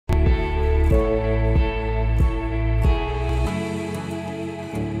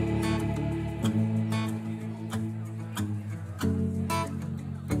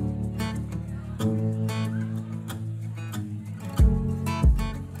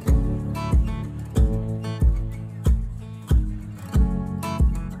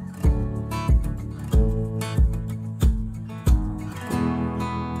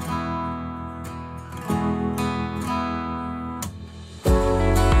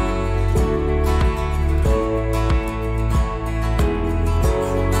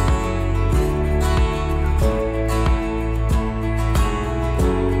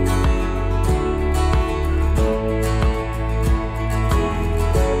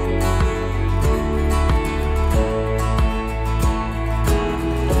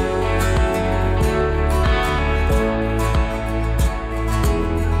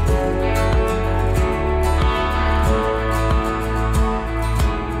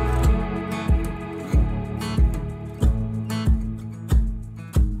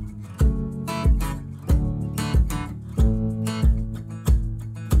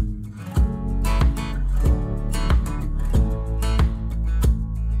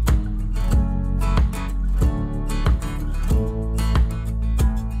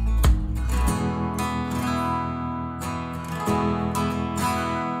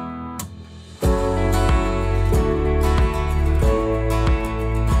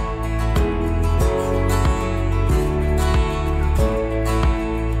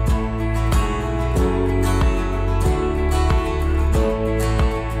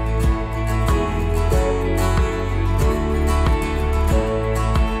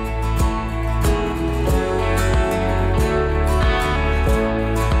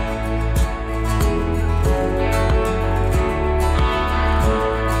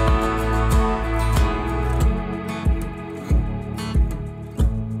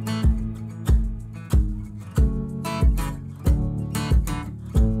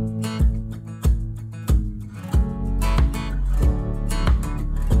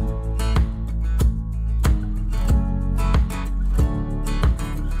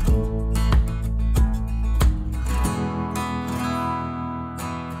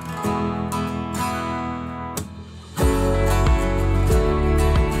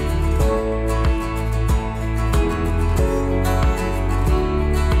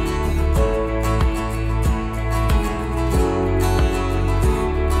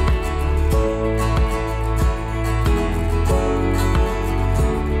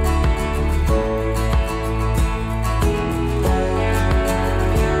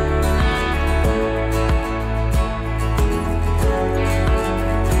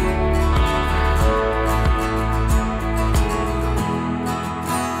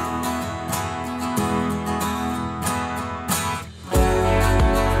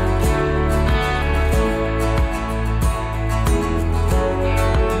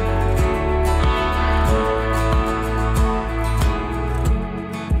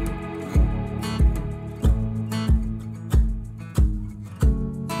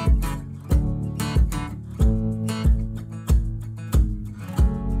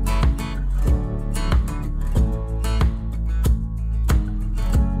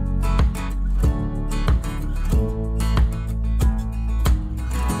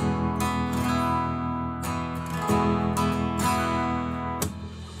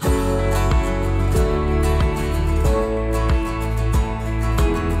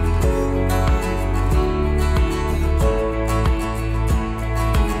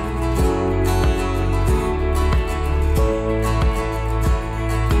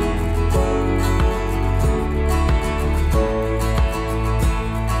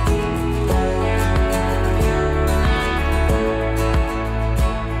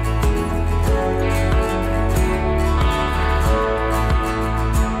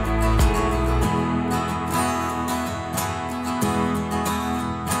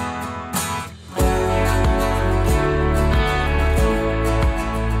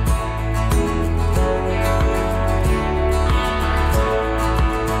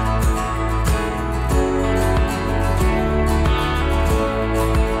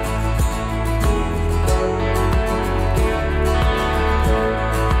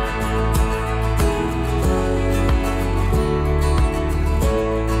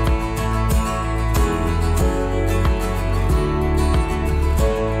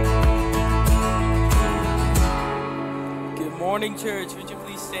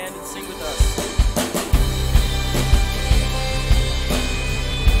stand and sing with us.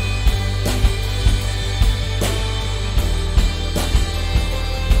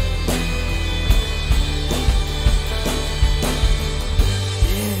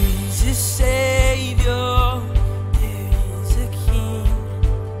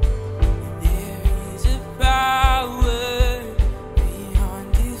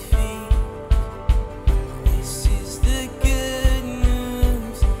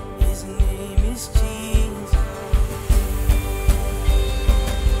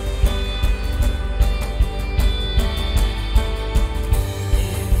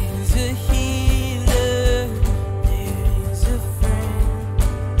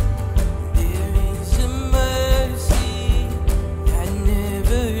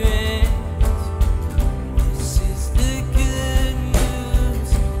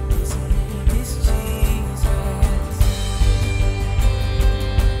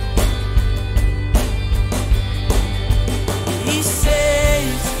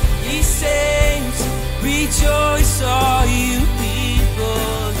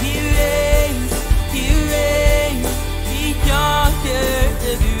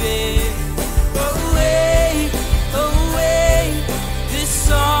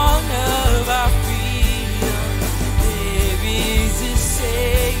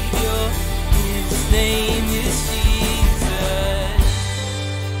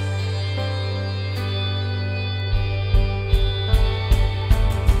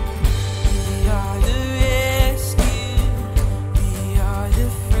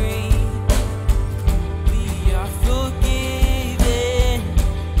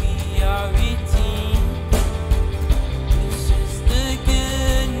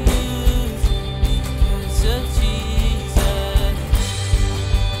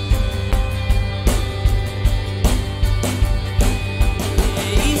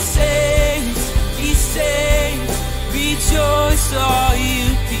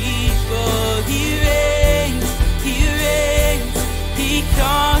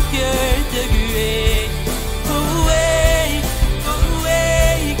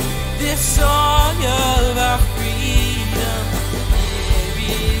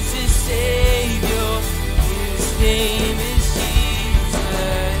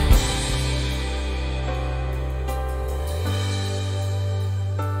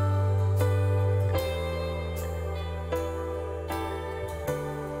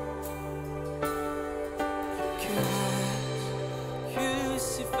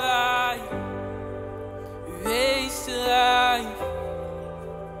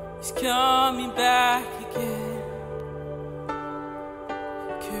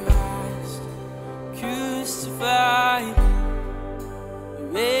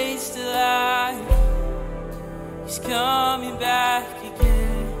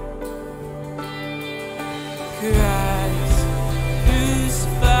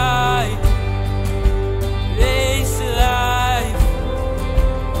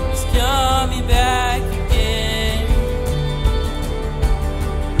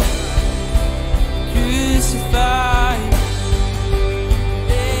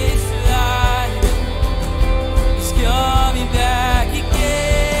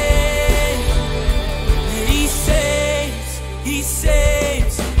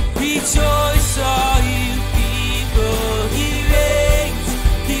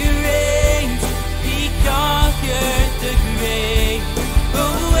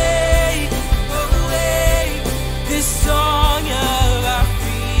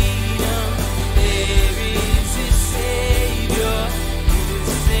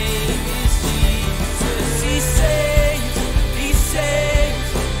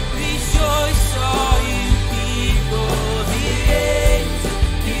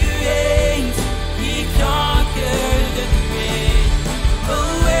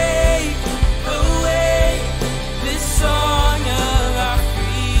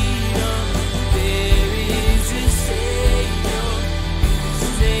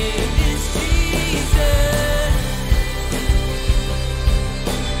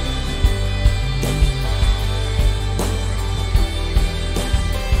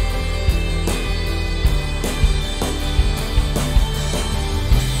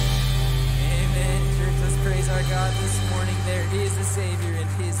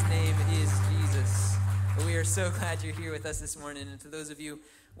 This morning, and to those of you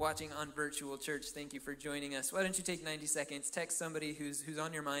watching on virtual church, thank you for joining us. Why don't you take 90 seconds, text somebody who's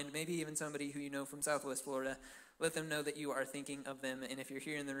on your mind, maybe even somebody who you know from Southwest Florida. Let them know that you are thinking of them, and if you're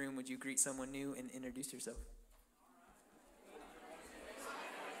here in the room, would you greet someone new and introduce yourself?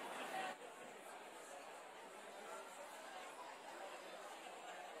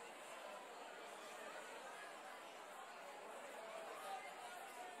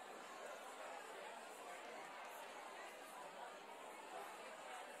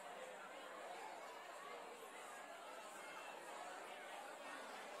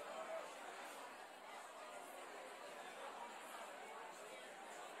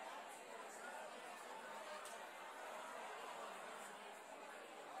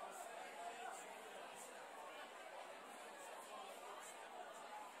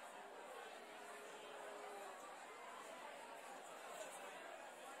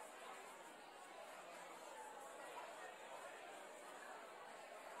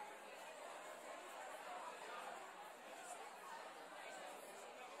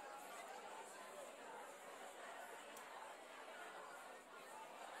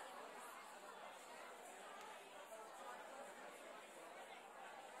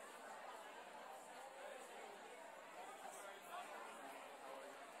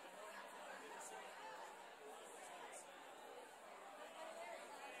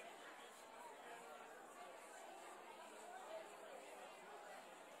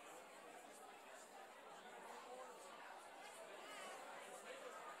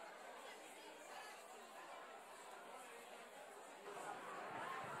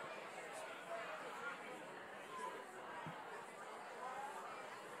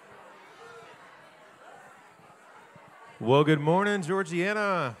 Well, good morning,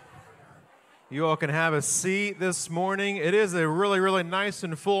 Georgianna. You all can have a seat this morning. It is a really, really nice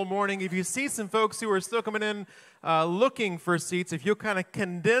and full morning. If you see some folks who are still coming in looking for seats, if you'll kind of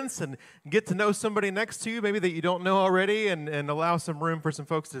condense and get to know somebody next to you, maybe that you don't know already, and allow some room for some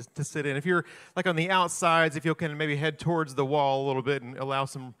folks to sit in. If you're like on the outsides, if you'll kind of maybe head towards the wall a little bit and allow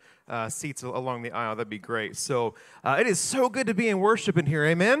some seats along the aisle, that'd be great. So it is so good to be in worship in here.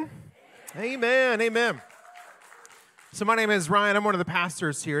 Amen? Amen. Amen. So my name is Ryan. I'm one of the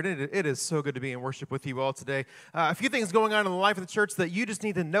pastors here, and it is so good to be in worship with you all today. A few things going on in the life of the church that you just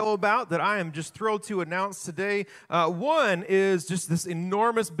need to know about that I am just thrilled to announce today. One is just this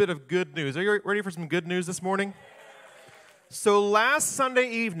enormous bit of good news. Are you ready for some good news this morning? So last Sunday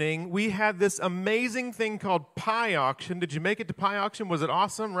evening, we had this amazing thing called Pie Auction. Did you make it to Pie Auction? Was it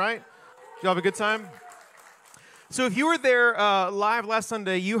awesome, right? Did you have a good time? So if you were there live last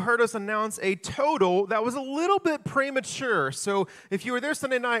Sunday, you heard us announce a total that was a little bit premature. So if you were there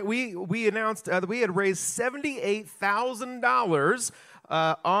Sunday night, we announced that we had raised $78,000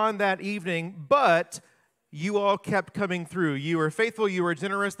 on that evening, but you all kept coming through. You were faithful. You were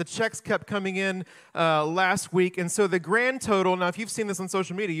generous. The checks kept coming in last week. And so the grand total, now if you've seen this on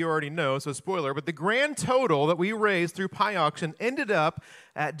social media, you already know, so spoiler, but the grand total that we raised through Pie Auction ended up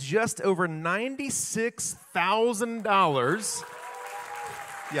at just over $96,000.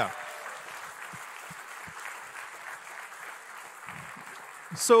 Yeah.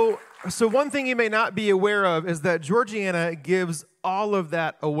 So one thing you may not be aware of is that Georgianna gives all of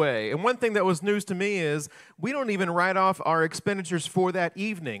that away. And one thing that was news to me is we don't even write off our expenditures for that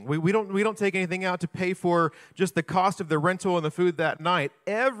evening. We don't take anything out to pay for just the cost of the rental and the food that night.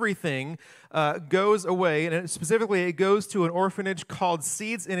 Everything goes away, and specifically it goes to an orphanage called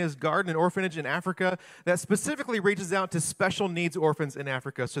Seeds in His Garden, an orphanage in Africa that specifically reaches out to special needs orphans in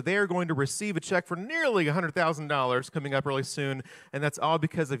Africa. So they are going to receive a check for nearly $100,000 coming up really soon, and that's all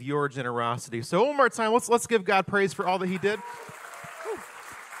because of your generosity. So one more time, let's give God praise for all that He did.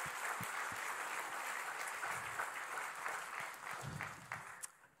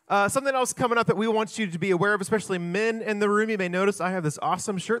 Something else coming up that we want you to be aware of, especially men in the room. You may notice I have this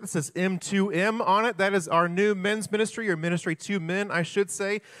awesome shirt that says M2M on it. That is our new men's ministry, or ministry to men, I should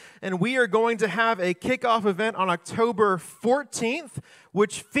say. And we are going to have a kickoff event on October 14th,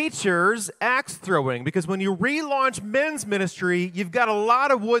 which features axe throwing. Because when you relaunch men's ministry, you've got a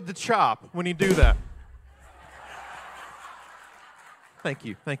lot of wood to chop when you do that. Thank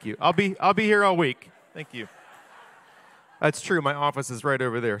you. I'll be here all week. Thank you. That's true. My office is right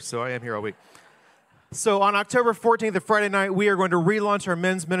over there, so I am here all week. So on October 14th, a Friday night, we are going to relaunch our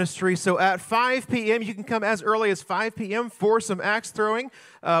men's ministry. So at 5 p.m., you can come as early as 5 p.m. for some axe throwing.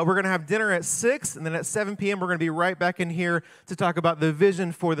 We're going to have dinner at 6, and then at 7 p.m., we're going to be right back in here to talk about the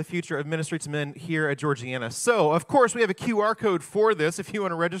vision for the future of ministry to men here at Georgianna. So, of course, we have a QR code for this. If you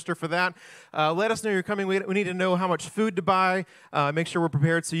want to register for that, let us know you're coming. We need to know how much food to buy, make sure we're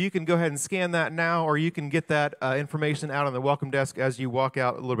prepared. So you can go ahead and scan that now, or you can get that information out on the welcome desk as you walk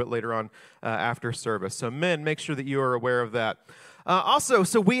out a little bit later on after service. So men, make sure that you are aware of that. Also,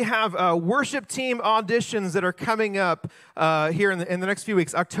 so we have worship team auditions that are coming up here in the next few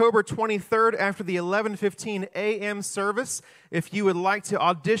weeks. October 23rd after the 11:15 a.m. service. If you would like to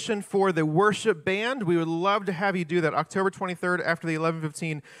audition for the worship band, we would love to have you do that. October 23rd after the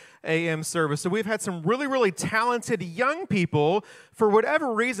 11:15 a.m. service. So we've had some really, really talented young people, for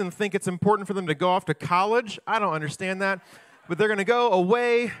whatever reason, think it's important for them to go off to college. I don't understand that. But they're going to go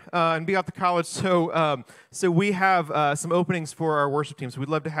away and be out to college. So we have some openings for our worship team. So we'd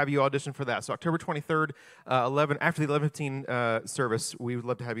love to have you audition for that. So October 23rd, after the 11:15 service, we would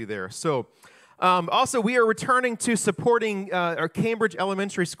love to have you there. So also, we are returning to supporting our Cambridge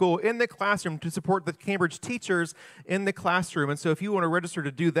Elementary School in the classroom to support the Cambridge teachers in the classroom. And so if you want to register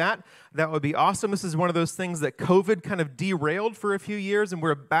to do that, that would be awesome. This is one of those things that COVID kind of derailed for a few years, and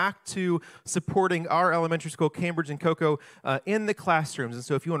we're back to supporting our elementary school, Cambridge and Cocoa, in the classrooms. And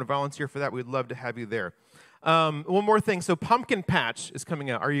so if you want to volunteer for that, we'd love to have you there. One more thing. So Pumpkin Patch is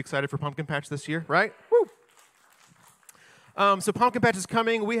coming out. Are you excited for Pumpkin Patch this year? Right? Woo! So Pumpkin Patch is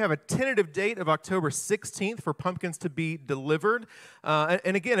coming. We have a tentative date of October 16th for pumpkins to be delivered.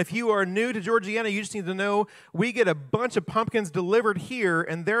 And again, if you are new to Georgianna, you just need to know we get a bunch of pumpkins delivered here,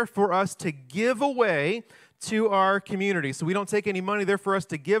 and they're for us to give away to our community. So we don't take any money there for us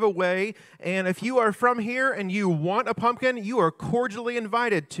to give away. And if you are from here and you want a pumpkin, you are cordially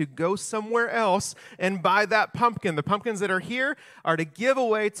invited to go somewhere else and buy that pumpkin. The pumpkins that are here are to give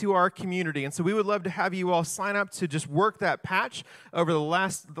away to our community. And so we would love to have you all sign up to just work that patch over the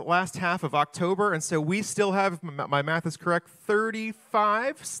last half of October. And so we still have, my math is correct,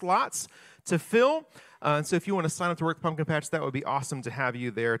 35 slots to fill. And so if you want to sign up to work the pumpkin patch, that would be awesome to have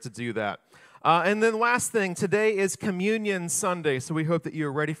you there to do that. And then last thing, today is Communion Sunday, so we hope that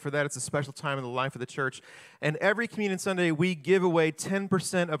you're ready for that. It's a special time in the life of the church. And every Communion Sunday, we give away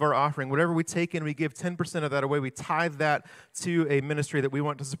 10% of our offering. Whatever we take in, we give 10% of that away. We tithe that to a ministry that we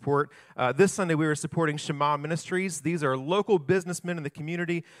want to support. This Sunday, we were supporting Shema Ministries. These are local businessmen in the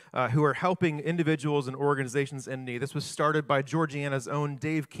community who are helping individuals and organizations in need. This was started by Georgianna's own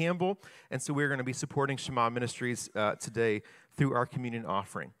Dave Campbell, and so we're going to be supporting Shema Ministries today through our communion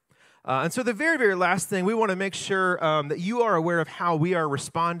offering. And so the very, very last thing, we want to make sure that you are aware of how we are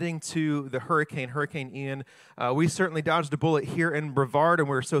responding to the Hurricane Ian. We certainly dodged a bullet here in Brevard, and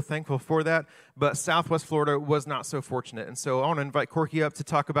we're so thankful for that. But Southwest Florida was not so fortunate. And so I want to invite Corky up to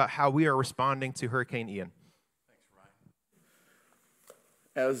talk about how we are responding to Hurricane Ian. Thanks,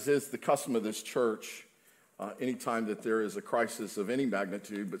 Ryan. As is the custom of this church, anytime that there is a crisis of any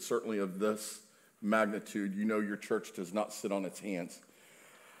magnitude, but certainly of this magnitude, you know your church does not sit on its hands.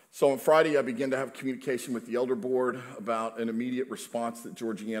 So on Friday, I began to have communication with the elder board about an immediate response that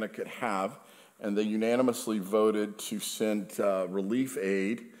Georgianna could have, and they unanimously voted to send relief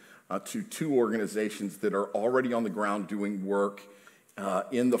aid to 2 organizations that are already on the ground doing work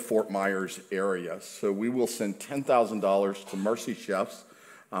in the Fort Myers area. So we will send $10,000 to Mercy Chefs,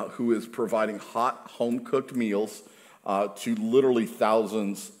 who is providing hot, home-cooked meals to literally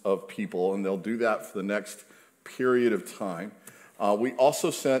thousands of people, and they'll do that for the next period of time. We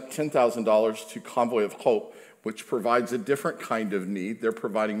also sent $10,000 to Convoy of Hope, which provides a different kind of need. They're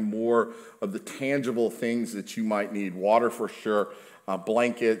providing more of the tangible things that you might need. Water for sure,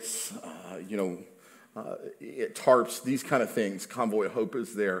 blankets, tarps, these kind of things. Convoy of Hope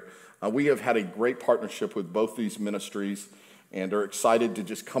is there. We have had a great partnership with both these ministries and are excited to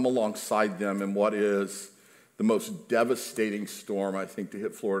just come alongside them in what is the most devastating storm, I think, to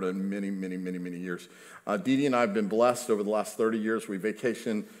hit Florida in many, many, many, many years. Dee Dee and I have been blessed over the last 30 years. We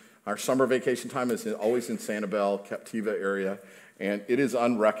vacation. Our summer vacation time is always in Sanibel, Captiva area, and it is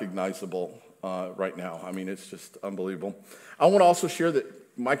unrecognizable right now. I mean, it's just unbelievable. I want to also share that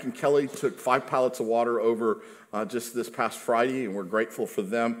Mike and Kelly took 5 pallets of water over just this past Friday, and we're grateful for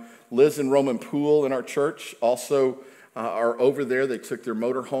them. Liz and Roman Poole in our church also are over there. They took their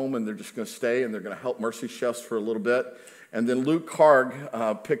motor home, and they're just going to stay, and they're going to help Mercy Chefs for a little bit. And then Luke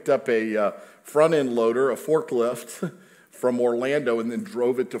Karg picked up a front-end loader, a forklift, from Orlando and then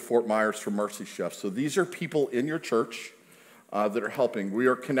drove it to Fort Myers for Mercy Chefs. So these are people in your church that are helping. We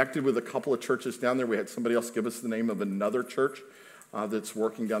are connected with a couple of churches down there. We had somebody else give us the name of another church that's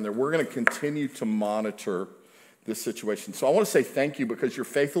working down there. We're going to continue to monitor this situation. So I want to say thank you because you're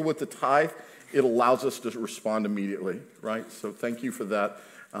faithful with the tithe. It allows us to respond immediately, right? So thank you for that.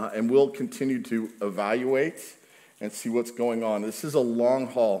 And we'll continue to evaluate and see what's going on. This is a long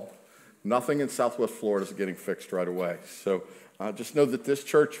haul. Nothing in Southwest Florida is getting fixed right away. So just know that this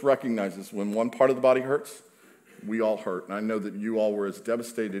church recognizes when one part of the body hurts, we all hurt. And I know that you all were as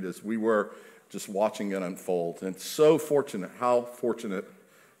devastated as we were just watching it unfold. And so fortunate, how fortunate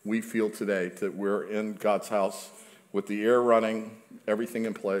we feel today that we're in God's house with the air running, everything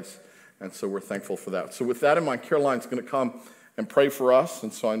in place. And so we're thankful for that. So with that in mind, Caroline's going to come and pray for us.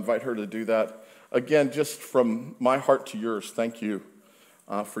 And so I invite her to do that. Again, just from my heart to yours, thank you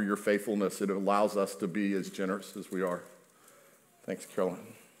for your faithfulness. It allows us to be as generous as we are. Thanks, Caroline.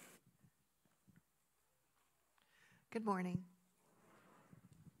 Good morning.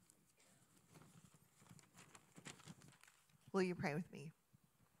 Will you pray with me?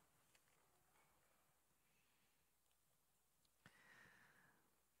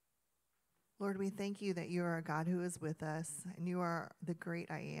 Lord, we thank you that you are a God who is with us, and you are the great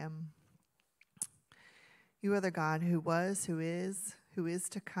I am. You are the God who was, who is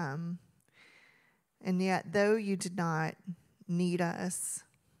to come. And yet, though you did not need us,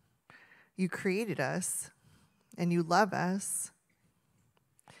 you created us, and you love us,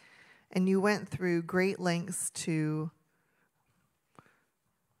 and you went through great lengths to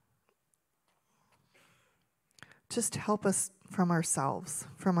just help us from ourselves,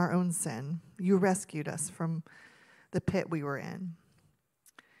 from our own sin. You rescued us from the pit we were in.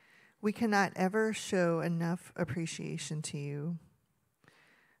 We cannot ever show enough appreciation to you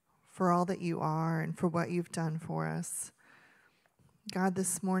for all that you are and for what you've done for us. God,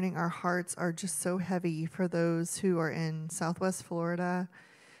 this morning our hearts are just so heavy for those who are in Southwest Florida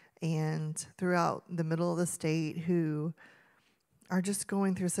and throughout the middle of the state who are just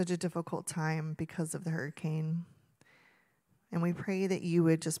going through such a difficult time because of the hurricane. And we pray that you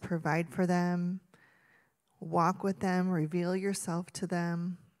would just provide for them, walk with them, reveal yourself to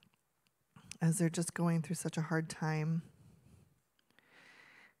them as they're just going through such a hard time.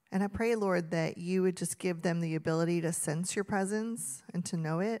 And I pray, Lord, that you would just give them the ability to sense your presence and to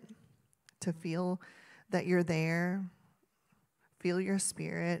know it, to feel that you're there, feel your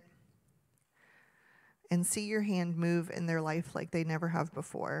spirit, and see your hand move in their life like they never have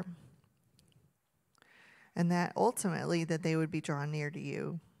before. And that ultimately that they would be drawn near to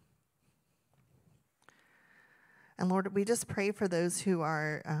you. And Lord, we just pray for those who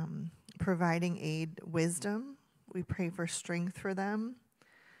are providing aid wisdom. We pray for strength for them.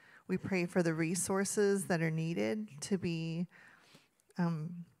 We pray for the resources that are needed to be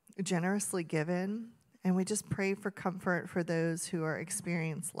generously given. And we just pray for comfort for those who are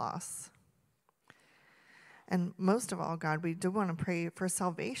experiencing loss. And most of all, God, we do want to pray for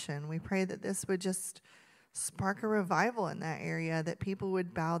salvation. We pray that this would just spark a revival in that area, that people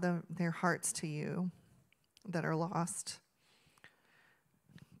would bow their hearts to you that are lost.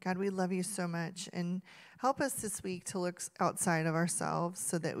 God, we love you so much. And help us this week to look outside of ourselves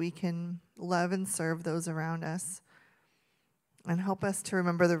so that we can love and serve those around us. And help us to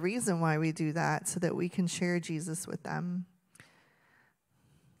remember the reason why we do that so that we can share Jesus with them.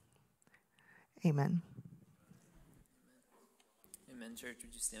 Amen. Amen, church.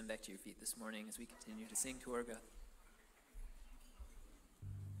 Would you stand back to your feet this morning as we continue to sing to our God?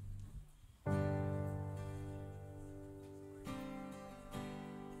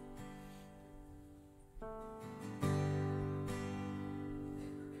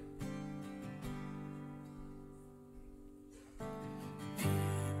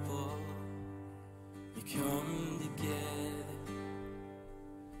 People, we come together,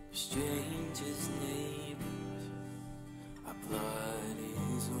 strangers, neighbors, our blood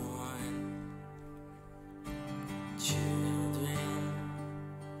is one. Children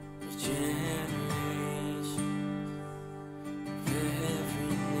of generations, of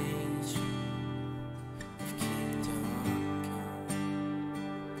every nation, of kingdom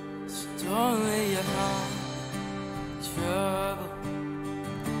come. So don't lay your heart in trouble.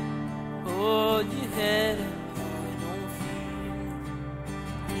 Hold your head up high, don't fear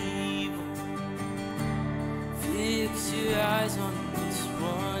no evil. Fix your eyes on this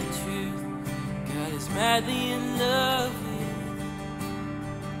one truth. God is madly in love with you.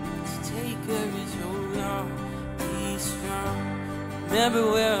 So take courage, hold on, be strong. Remember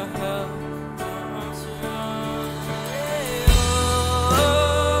where our help comes from. Hey, oh,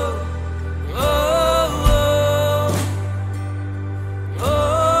 oh, oh, oh,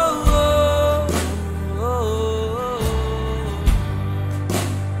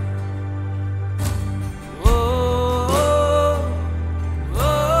 oh,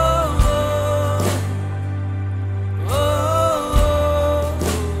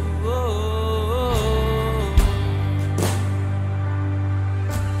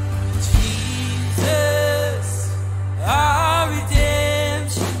 Jesus, our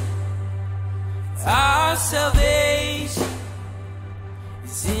redemption, our salvation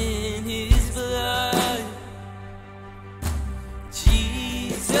is in his blood.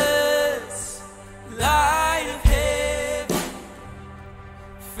 Jesus, light of heaven,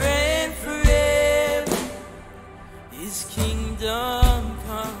 friend forever, his kingdom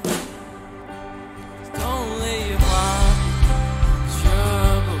come. Don't lay your heart in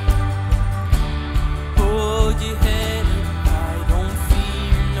trouble. Hold your head up high, don't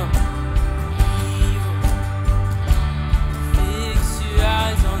fear no evil. Fix your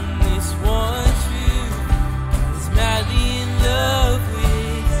eyes on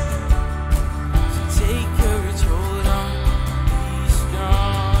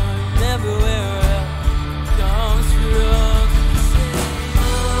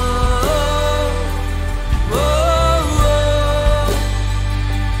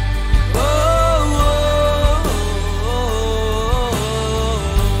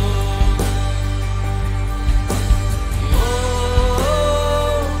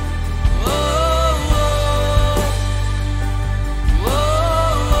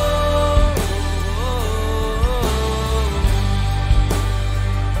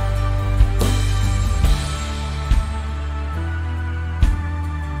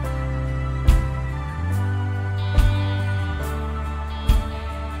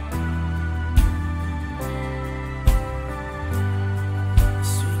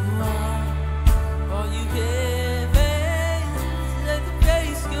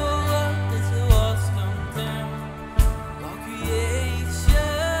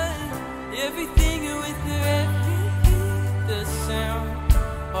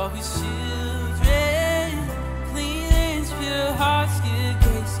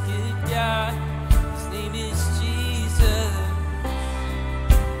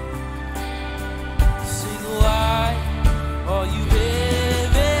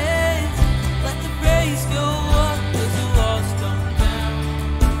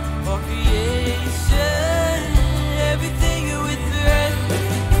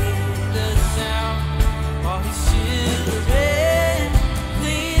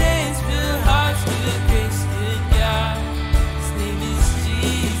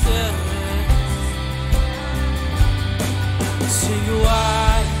Jesus. Sing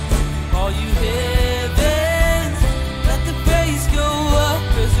wide, all you heavens, let the praise go up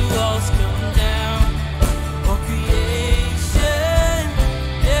as the walls come down. All creation,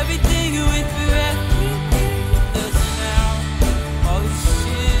 everything with breath, the sound. All His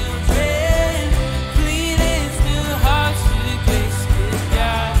children, clean hands, pure hearts, to the grace of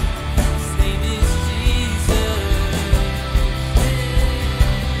God. His name is Jesus.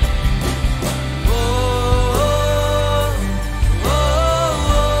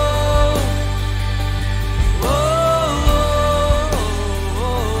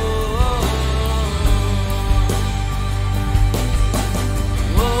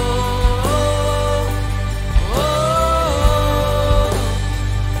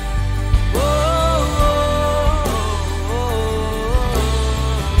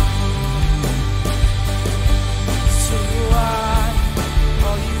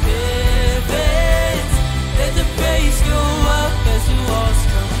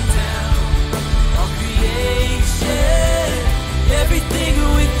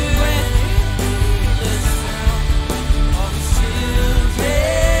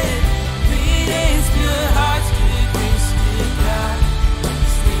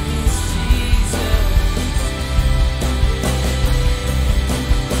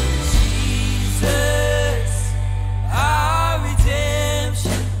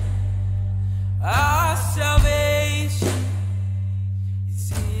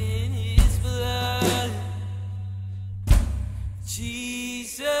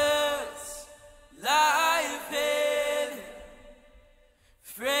 Jesus, light of heaven,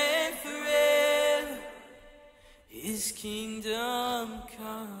 friend forever, His kingdom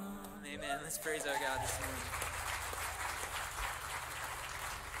come. Amen. Let's praise our God this morning.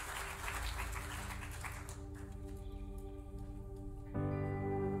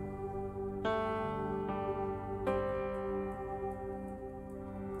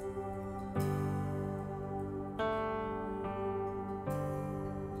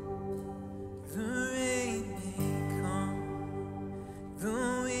 The rain may come, the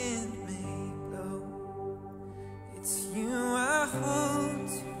wind may blow. It's you I hold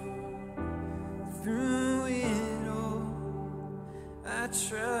to through it.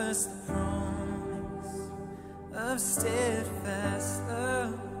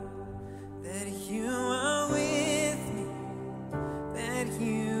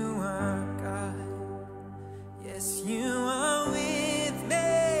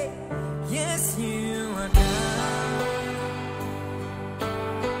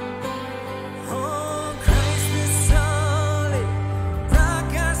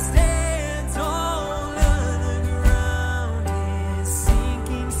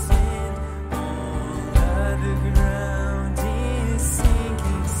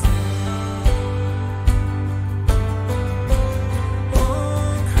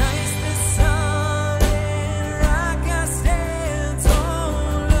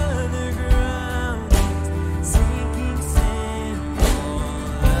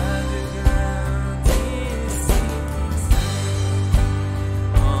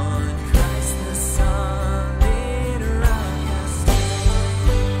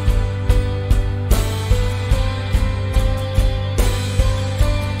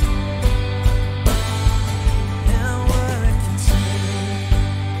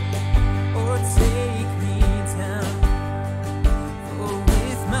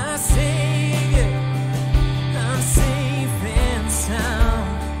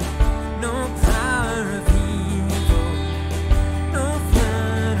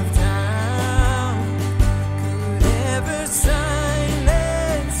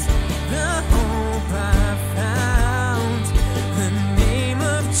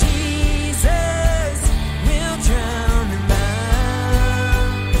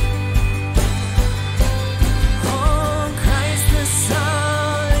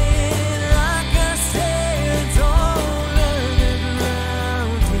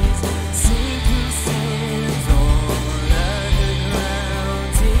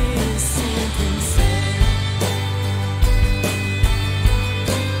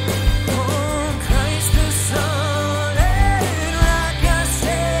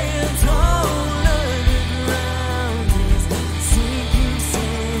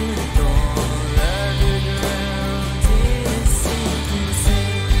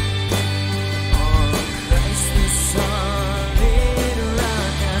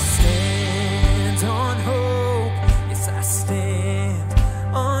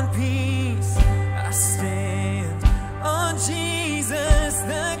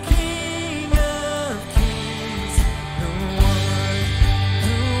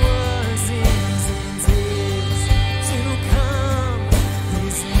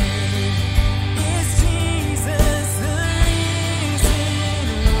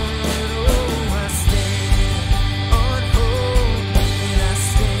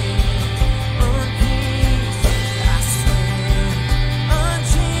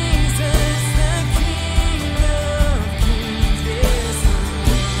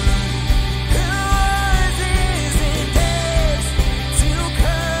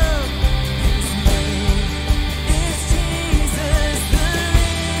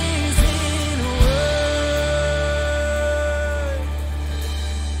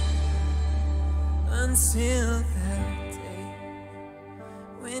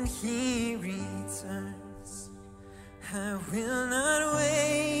 when he returns. I will not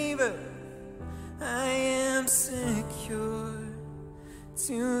waver, I am secure.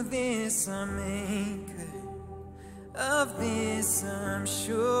 To this I'm anchored, of this I'm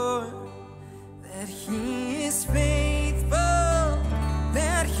sure, that he is faithful,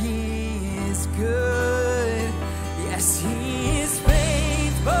 that he is good. Yes, he is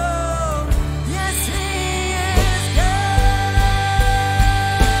faithful. Yes, he is good.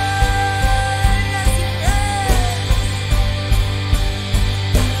 Yes, he is.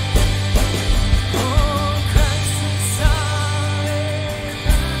 Oh, Christ is solid.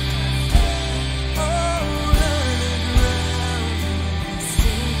 Oh, running round,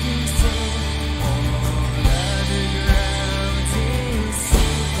 sinking sand. Oh, running round,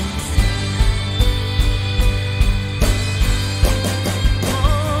 sinking sand.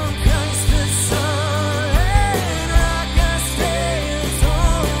 Oh, Christ the solid rock I stand.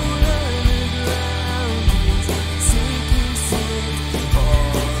 Oh, running round, sinking sand. Oh,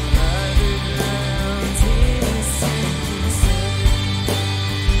 running round, sinking sand.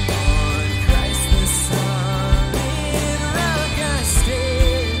 On Christ the solid rock I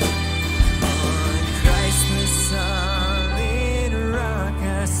stand. On Christ the solid rock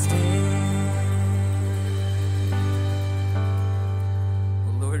I stand.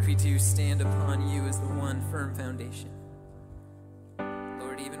 Well, Lord, we do stand upon you as the one firm foundation.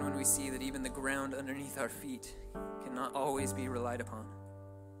 Lord, even when we see that even the ground underneath our feet cannot always be relied upon,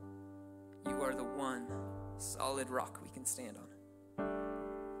 you are the one solid rock we can stand on.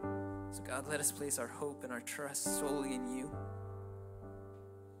 So God, let us place our hope and our trust solely in you.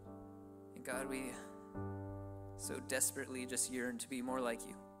 And God, we so desperately just yearn to be more like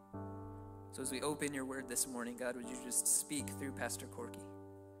you. So as we open your word this morning, God, would you just speak through Pastor Corky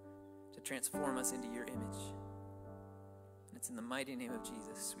to transform us into your image? And it's in the mighty name of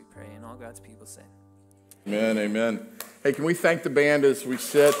Jesus we pray, and all God's people say. Amen, amen. Hey, can we thank the band as we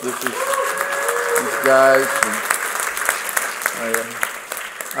sit? This is these guys.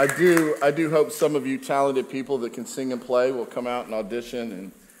 I do hope some of you talented people that can sing and play will come out and audition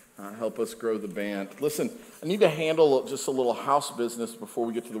and help us grow the band. Listen, I need to handle just a little house business before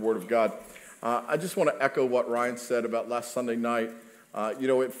we get to the Word of God. I just want to echo what Ryan said about last Sunday night.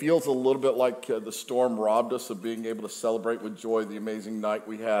 It feels a little bit like the storm robbed us of being able to celebrate with joy the amazing night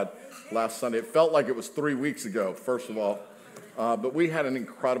we had last Sunday. It felt like it was 3 weeks ago, first of all. But we had an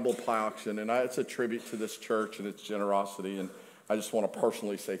incredible pie auction, and it's a tribute to this church and its generosity, and I just want to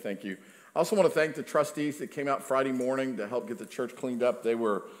personally say thank you. I also want to thank the trustees that came out Friday morning to help get the church cleaned up. They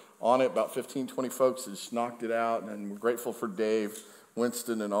were on it, about 15, 20 folks that just knocked it out, and we're grateful for Dave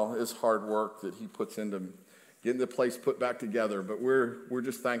Winston and all his hard work that he puts into getting the place put back together. But we're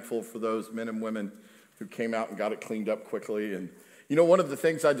just thankful for those men and women who came out and got it cleaned up quickly. And you know, one of the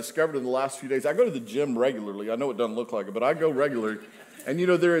things I discovered in the last few days, I go to the gym regularly. I know it doesn't look like it, but I go regularly. And you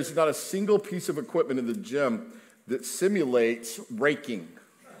know, there is not a single piece of equipment in the gym that simulates raking.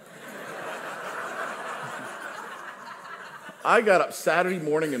 I got up Saturday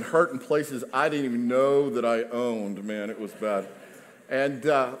morning and hurt in places I didn't even know that I owned. Man, it was bad. And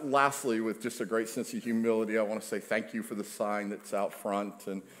lastly, with just a great sense of humility, I want to say thank you for the sign that's out front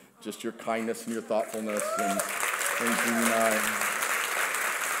and just your kindness and your thoughtfulness. And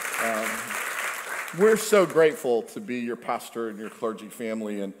we're so grateful to be your pastor and your clergy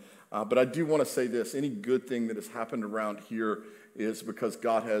family. But I do want to say this. Any good thing that has happened around here is because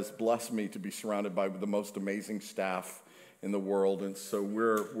God has blessed me to be surrounded by the most amazing staff in the world. And so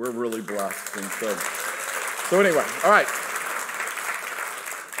we're really blessed. And so anyway, all right.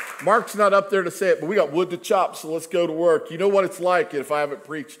 Mark's not up there to say it, but we got wood to chop, so let's go to work. You know what it's like if I haven't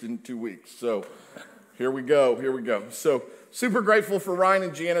preached in 2 weeks. So here we go. So super grateful for Ryan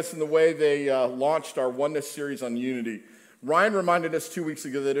and Janice and the way they launched our Oneness series on unity. Ryan reminded us 2 weeks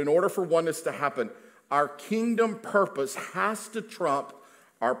ago that in order for oneness to happen, our kingdom purpose has to trump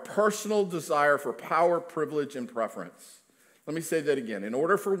our personal desire for power, privilege, and preference. Let me say that again. In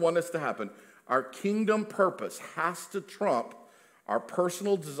order for oneness to happen, our kingdom purpose has to trump our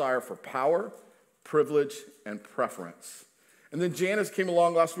personal desire for power, privilege, and preference. And then Janice came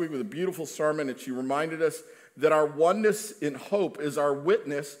along last week with a beautiful sermon, and she reminded us that our oneness in hope is our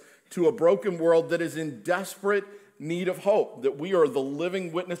witness to a broken world that is in desperate need of hope, that we are the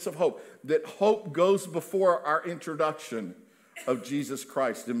living witness of hope, that hope goes before our introduction of Jesus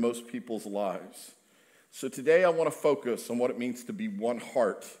Christ in most people's lives. So today I want to focus on what it means to be one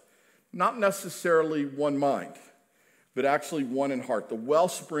heart, not necessarily one mind, but actually one in heart, the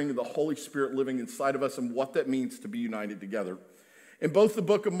wellspring of the Holy Spirit living inside of us and what that means to be united together. In both the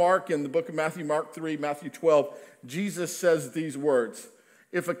book of Mark and the book of Matthew, Mark 3, Matthew 12, Jesus says these words,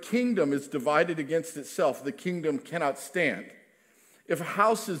 If a kingdom is divided against itself, the kingdom cannot stand. If a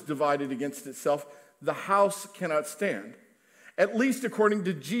house is divided against itself, the house cannot stand. At least according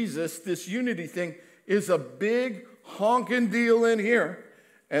to Jesus, this unity thing is a big honking deal in here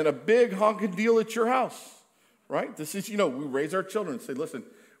and a big honking deal at your house, right? This is, we raise our children and say, listen,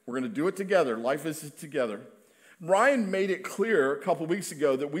 we're going to do it together. Life is together. Ryan made it clear a couple weeks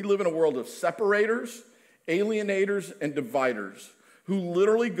ago that we live in a world of separators, alienators, and dividers who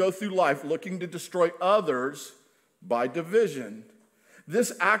literally go through life looking to destroy others by division.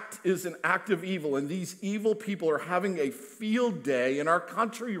 This act is an act of evil, and these evil people are having a field day in our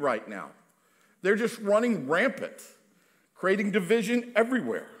country right now. They're just running rampant, creating division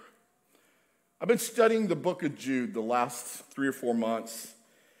everywhere. I've been studying the book of Jude the last 3 or 4 months.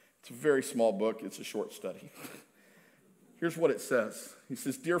 It's a very small book. It's a short study. Here's what it says. He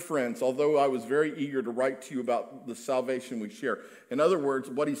says, "Dear friends, although I was very eager to write to you about the salvation we share." In other words,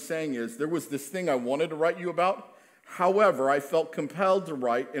 what he's saying is, there was this thing I wanted to write you about. However, I felt compelled to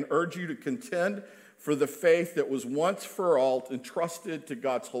write and urge you to contend for the faith that was once for all entrusted to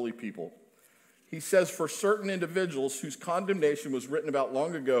God's holy people. He says, "For certain individuals whose condemnation was written about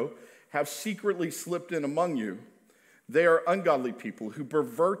long ago have secretly slipped in among you. They are ungodly people who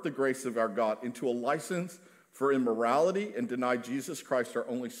pervert the grace of our God into a license for immorality and deny Jesus Christ, our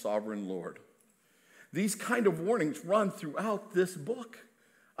only sovereign Lord." These kind of warnings run throughout this book,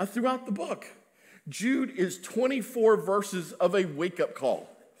 throughout the book. Jude is 24 verses of a wake-up call.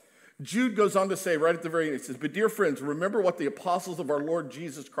 Jude goes on to say right at the very end, it says, "But dear friends, remember what the apostles of our Lord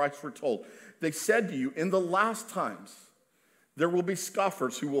Jesus Christ were told. They said to you, in the last times, there will be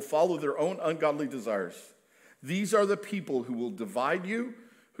scoffers who will follow their own ungodly desires. These are the people who will divide you,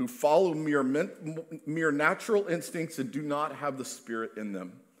 who follow mere natural instincts and do not have the Spirit in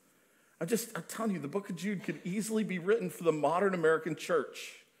them." I'm telling you, the book of Jude could easily be written for the modern American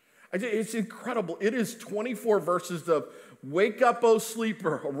church. It's incredible. It is 24 verses of "Wake up, O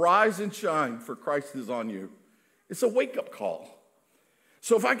sleeper, arise and shine, for Christ is on you." It's a wake-up call.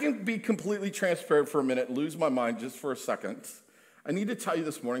 So if I can be completely transparent for a minute and lose my mind just for a second, I need to tell you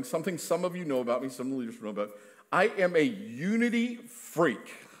this morning something some of you know about me, some of the leaders know about. I am a unity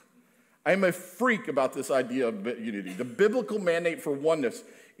freak. I am a freak about this idea of unity. The biblical mandate for oneness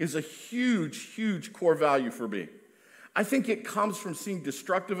is a huge, huge core value for me. I think it comes from seeing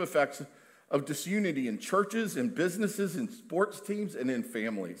destructive effects of disunity in churches, in businesses, in sports teams, and in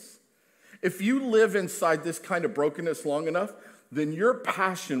families. If you live inside this kind of brokenness long enough, then your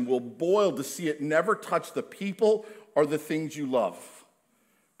passion will boil to see it never touch the people or the things you love,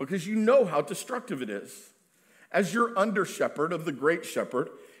 because you know how destructive it is. As your under-shepherd of the great shepherd,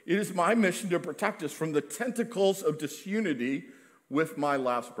 it is my mission to protect us from the tentacles of disunity with my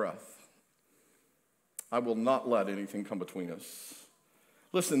last breath. I will not let anything come between us.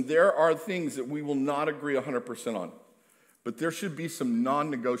 Listen, there are things that we will not agree 100% on, but there should be some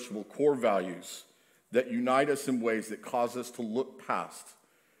non-negotiable core values that unite us in ways that cause us to look past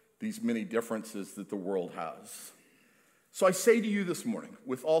these many differences that the world has. So I say to you this morning,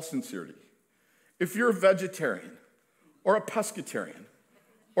 with all sincerity, if you're a vegetarian or a pescatarian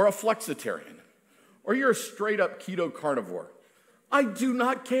or a flexitarian, or you're a straight-up keto carnivore, I do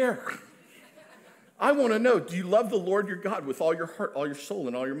not care. I want to know, do you love the Lord your God with all your heart, all your soul,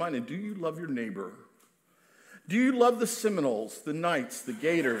 and all your mind? And do you love your neighbor? Do you love the Seminoles, the Knights, the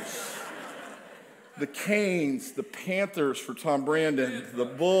Gators, the Canes, the Panthers for Tom Brandon, the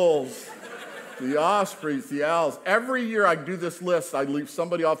Bulls, the Ospreys, the Owls? Every year I do this list, I leave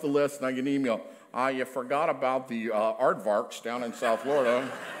somebody off the list and I get an email. You forgot about the Aardvarks down in South Florida.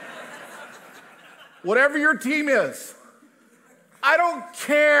 Whatever your team is, I don't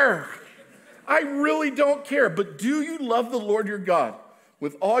care. I really don't care. But do you love the Lord your God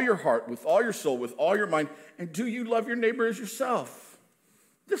with all your heart, with all your soul, with all your mind? And do you love your neighbor as yourself?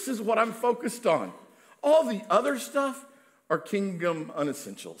 This is what I'm focused on. All the other stuff are kingdom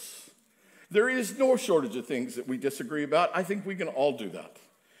unessentials. There is no shortage of things that we disagree about. I think we can all do that.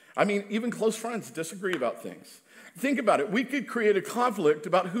 I mean, even close friends disagree about things. Think about it. We could create a conflict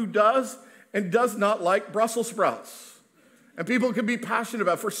about who does and does not like Brussels sprouts. And people can be passionate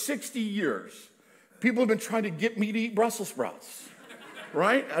about it. For 60 years, people have been trying to get me to eat Brussels sprouts,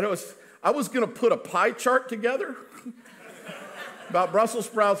 right? I was going to put a pie chart together about Brussels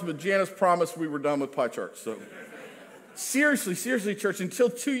sprouts, but Janice promised we were done with pie charts. So seriously, church, until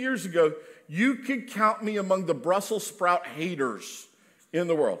 2 years ago, you could count me among the Brussels sprout haters in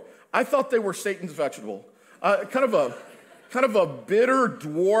the world. I thought they were Satan's vegetable, kind of a bitter,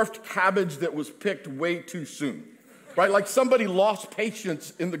 dwarfed cabbage that was picked way too soon. Right, like somebody lost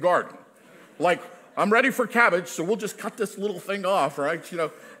patience in the garden. Like, I'm ready for cabbage, so we'll just cut this little thing off, right?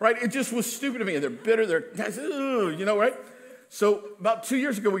 Right? It just was stupid to me. And they're bitter. Right? So about 2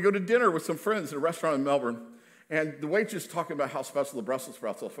 years ago, we go to dinner with some friends at a restaurant in Melbourne. And the waitress talking about how special the Brussels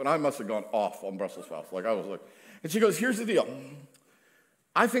sprouts are. And I must have gone off on Brussels sprouts. And she goes, here's the deal.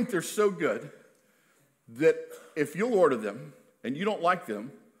 I think they're so good that if you'll order them and you don't like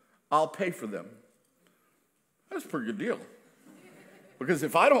them, I'll pay for them. That's a pretty good deal. Because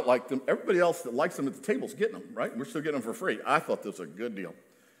if I don't like them, everybody else that likes them at the table's getting them, right? We're still getting them for free. I thought this was a good deal.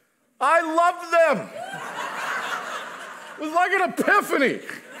 I loved them. It was like an epiphany.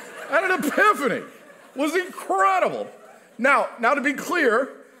 I had an epiphany. It was incredible. Now to be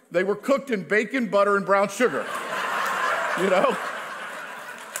clear, they were cooked in bacon, butter, and brown sugar.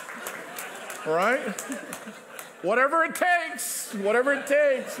 All right? Whatever it takes,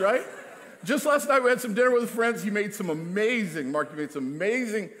 right? Just last night, we had some dinner with friends. Mark, you made some amazing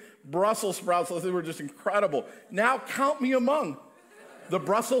Brussels sprouts. They were just incredible. Now count me among the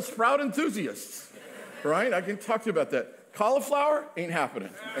Brussels sprout enthusiasts, right? I can talk to you about that. Cauliflower, ain't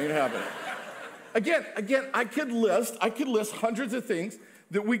happening. Again, I could list hundreds of things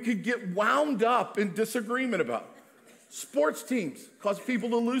that we could get wound up in disagreement about. Sports teams cause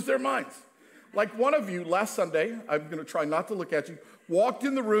people to lose their minds. Like one of you last Sunday, I'm going to try not to look at you, walked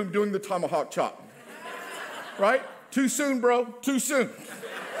in the room doing the tomahawk chop. Right? Too soon, bro. Too soon.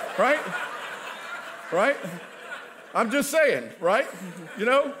 Right? I'm just saying, right?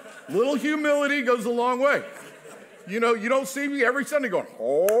 Little humility goes a long way. You don't see me every Sunday going,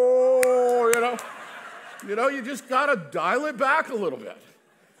 oh, you just got to dial it back a little bit.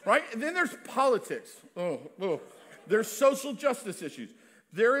 Right? And then there's politics. There's social justice issues.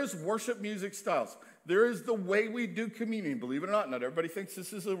 There is worship music styles. There is the way we do communion. Believe it or not everybody thinks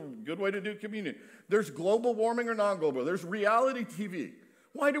this is a good way to do communion. There's global warming or non-global. There's reality TV.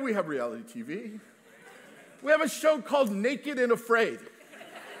 Why do we have reality TV? We have a show called Naked and Afraid.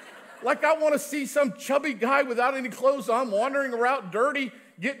 Like I want to see some chubby guy without any clothes on, wandering around dirty,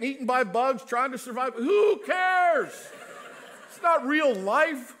 getting eaten by bugs, trying to survive. Who cares? It's not real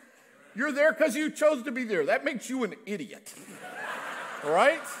life. You're there because you chose to be there. That makes you an idiot.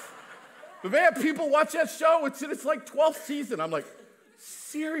 Right? But man, people watch that show. It's like 12th season. I'm like,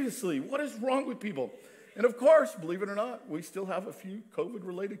 seriously, what is wrong with people? And of course, believe it or not, we still have a few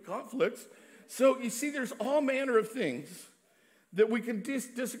COVID-related conflicts. So you see, there's all manner of things that we can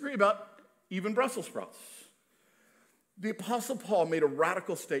disagree about, even Brussels sprouts. The Apostle Paul made a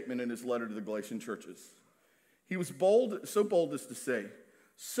radical statement in his letter to the Galatian churches. He was bold, so bold as to say,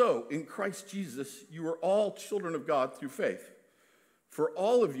 so in Christ Jesus, you are all children of God through faith. For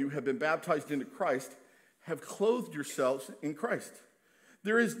all of you have been baptized into Christ, have clothed yourselves in Christ.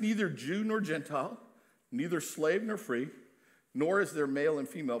 There is neither Jew nor Gentile, neither slave nor free, nor is there male and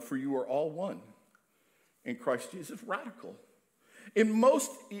female, for you are all one in Christ Jesus. Radical. In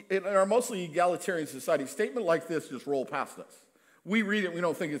our mostly egalitarian society, a statement like this just roll past us. We read it, we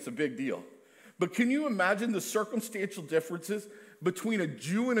don't think it's a big deal. But can you imagine the circumstantial differences between a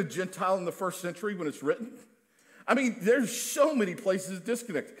Jew and a Gentile in the first century when it's written? I mean, there's so many places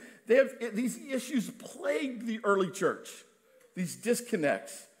disconnect. These issues plagued the early church, these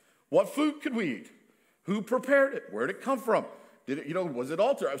disconnects. What food could we eat? Who prepared it? Where did it come from? Was it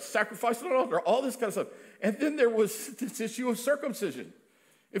sacrificed on an altar? All this kind of stuff. And then there was this issue of circumcision.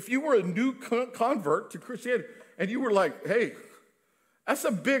 If you were a new convert to Christianity and you were like, hey, that's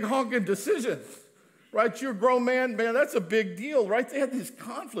a big honking decision, right? You're a grown man, that's a big deal, right? They had this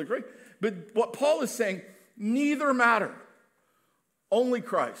conflict, right? But what Paul is saying, neither matter, only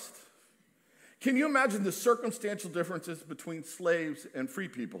Christ. Can you imagine the circumstantial differences between slaves and free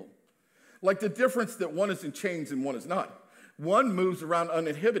people? Like the difference that one is in chains and one is not. One moves around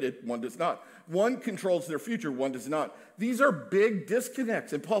uninhibited, one does not. One controls their future, one does not. These are big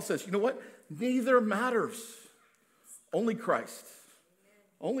disconnects. And Paul says, you know what? Neither matters. Only Christ.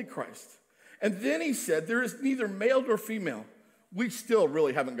 Only Christ. And then he said, there is neither male nor female. We still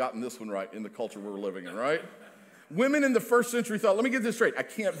really haven't gotten this one right in the culture we're living in, right? Women in the first century thought, let me get this straight. I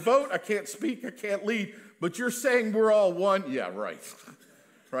can't vote, I can't speak, I can't lead, but you're saying we're all one? Yeah, right.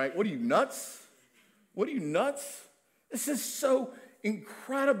 Right? What are you, nuts? What are you, nuts? This is so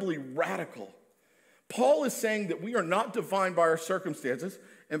incredibly radical. Paul is saying that we are not defined by our circumstances,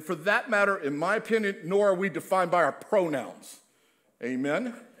 and for that matter, in my opinion, nor are we defined by our pronouns. Amen?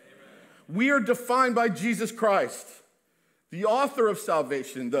 Amen. We are defined by Jesus Christ, the author of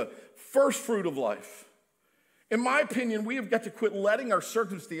salvation, the first fruit of life. In my opinion, we have got to quit letting our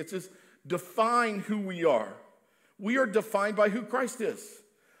circumstances define who we are. We are defined by who Christ is.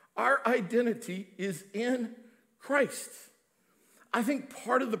 Our identity is in Christ. I think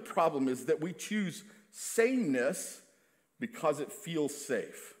part of the problem is that we choose sameness because it feels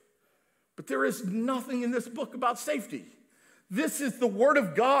safe. But there is nothing in this book about safety. This is the Word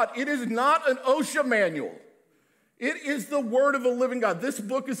of God. It is not an OSHA manual. It is the Word of a living God. This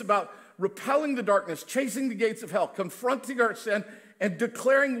book is about repelling the darkness, chasing the gates of hell, confronting our sin, and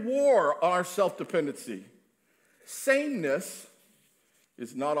declaring war on our self-dependency. Sameness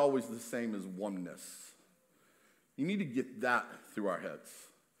is not always the same as oneness. You need to get that through our heads.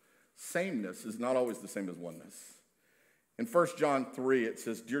 Sameness is not always the same as oneness. In 1 John 3, it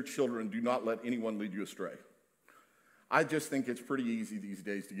says, "Dear children, do not let anyone lead you astray." I just think it's pretty easy these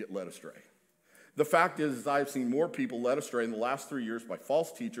days to get led astray. The fact is, I've seen more people led astray in the last 3 years by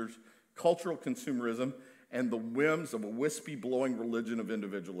false teachers, cultural consumerism, and the whims of a wispy-blowing religion of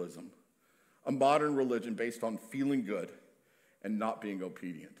individualism. A modern religion based on feeling good and not being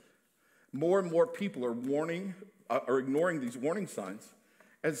obedient. More and more people are ignoring these warning signs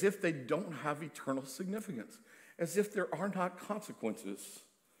as if they don't have eternal significance, as if there are not consequences.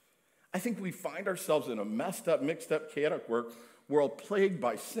 I think we find ourselves in a messed up, mixed up, chaotic world plagued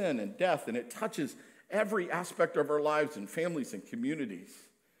by sin and death, and it touches every aspect of our lives and families and communities.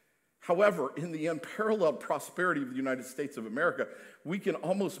 However, in the unparalleled prosperity of the United States of America, we can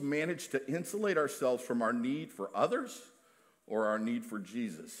almost manage to insulate ourselves from our need for others or our need for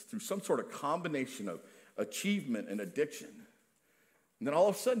Jesus through some sort of combination of achievement and addiction. And then all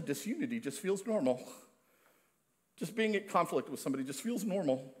of a sudden, disunity just feels normal. Just being at conflict with somebody just feels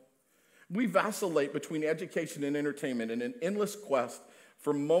normal. We vacillate between education and entertainment in an endless quest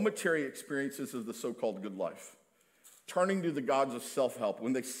for momentary experiences of the so-called good life, turning to the gods of self-help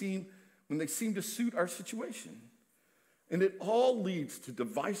when they seem to suit our situation. And it all leads to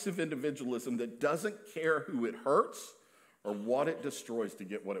divisive individualism that doesn't care who it hurts or what it destroys to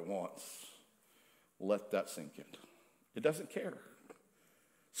get what it wants. Let that sink in. It doesn't care.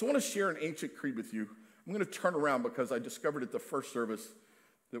 So I want to share an ancient creed with you. I'm going to turn around because I discovered at the first service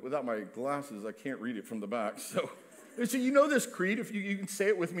that without my glasses, I can't read it from the back. So you know this creed. If you can say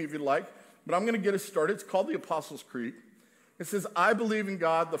it with me if you'd like. But I'm going to get us started. It's called the Apostles' Creed. It says, "I believe in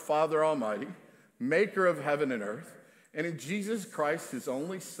God, the Father Almighty, maker of heaven and earth, and in Jesus Christ, his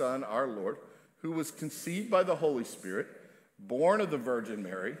only Son, our Lord, who was conceived by the Holy Spirit, born of the Virgin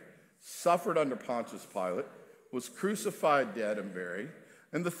Mary, suffered under Pontius Pilate, was crucified, dead, and buried.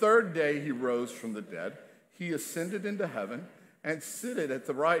 And the third day he rose from the dead. He ascended into heaven and sitteth at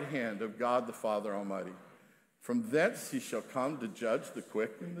the right hand of God the Father Almighty. From thence he shall come to judge the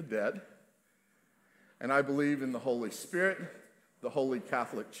quick and the dead. And I believe in the Holy Spirit, the Holy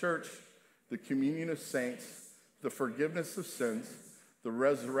Catholic Church, the communion of saints, the forgiveness of sins, the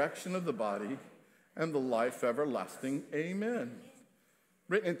resurrection of the body, and the life everlasting. Amen."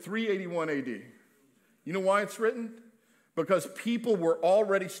 Written in 381 AD. You know why it's written? Because people were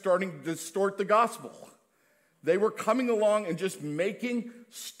already starting to distort the gospel. They were coming along and just making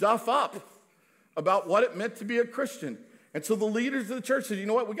stuff up about what it meant to be a Christian. And so the leaders of the church said, you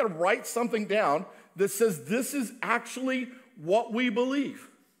know what, we got to write something down that says this is actually what we believe.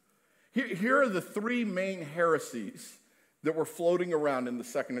 Here are the three main heresies that were floating around in the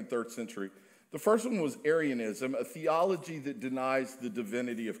 2nd and 3rd century. The first one was Arianism, a theology that denies the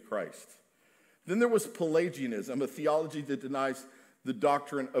divinity of Christ. Then there was Pelagianism, a theology that denies the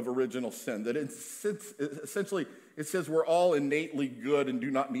doctrine of original sin, that essentially it says we're all innately good and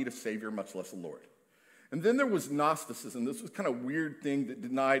do not need a Savior, much less a Lord. And then there was Gnosticism. This was kind of a weird thing that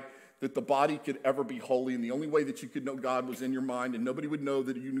denied that the body could ever be holy, and the only way that you could know God was in your mind, and nobody would know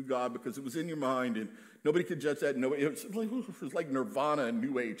that you knew God because it was in your mind, and nobody could judge that. It was like Nirvana and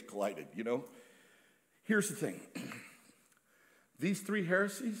New Age collided, you know? Here's the thing. These three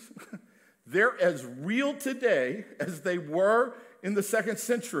heresies, they're as real today as they were in the 2nd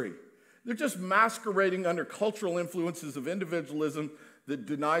century. They're just masquerading under cultural influences of individualism that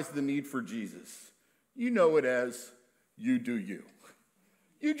denies the need for Jesus. You know it as you do you.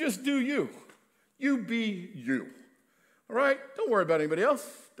 You just do you. You be you. All right? Don't worry about anybody else.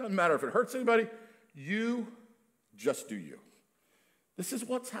 Doesn't matter if it hurts anybody. You just do you. This is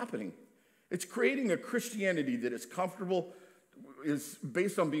what's happening. It's creating a Christianity that is comfortable, is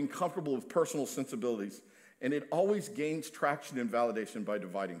based on being comfortable with personal sensibilities. And it always gains traction and validation by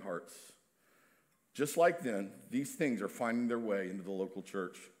dividing hearts. Just like then, these things are finding their way into the local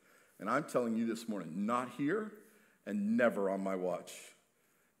church. And I'm telling you this morning, not here and never on my watch.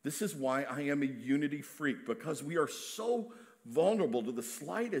 This is why I am a unity freak, because we are so vulnerable to the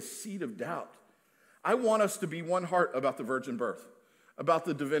slightest seed of doubt. I want us to be one heart about the virgin birth, about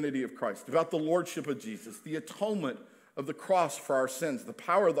the divinity of Christ, about the lordship of Jesus, the atonement of the cross for our sins, the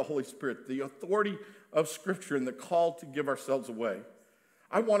power of the Holy Spirit, the authority of Scripture, and the call to give ourselves away.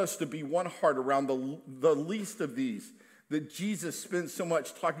 I want us to be one heart around the least of these that Jesus spends so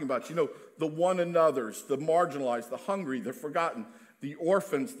much talking about. You know, the one another's, the marginalized, the hungry, the forgotten, the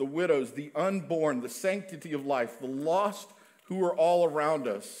orphans, the widows, the unborn, the sanctity of life, the lost who are all around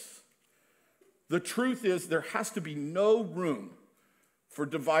us. The truth is there has to be no room for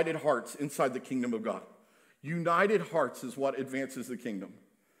divided hearts inside the kingdom of God. United hearts is what advances the kingdom.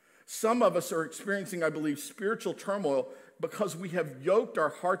 Some of us are experiencing, I believe, spiritual turmoil because we have yoked our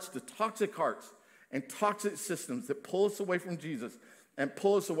hearts to toxic hearts and toxic systems that pull us away from Jesus and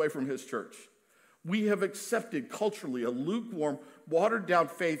pull us away from his church. We have accepted culturally a lukewarm, watered-down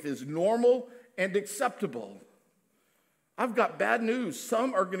faith as normal and acceptable. I've got bad news.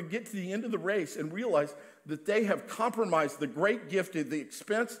 Some are going to get to the end of the race and realize that they have compromised the great gift at the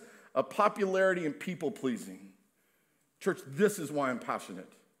expense of popularity and people-pleasing. Church, this is why I'm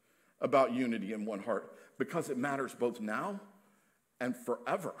passionate about unity in one heart, because it matters both now and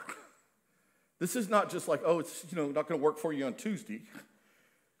forever. This is not just like, oh, it's not going to work for you on Tuesday.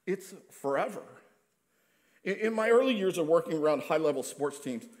 It's forever. In my early years of working around high-level sports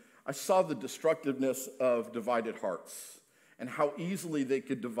teams, I saw the destructiveness of divided hearts and how easily they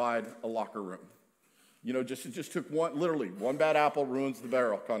could divide a locker room. It just took one bad apple ruins the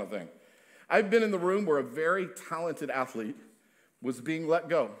barrel kind of thing. I've been in the room where a very talented athlete was being let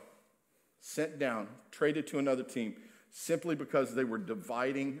go, sent down, traded to another team, simply because they were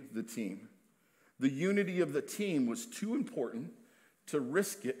dividing the team. The unity of the team was too important to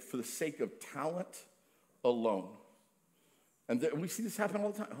risk it for the sake of talent alone. And we see this happen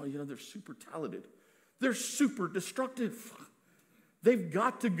all the time. Oh, they're super talented. They're super destructive. They've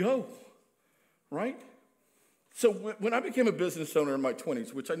got to go, right? So when I became a business owner in my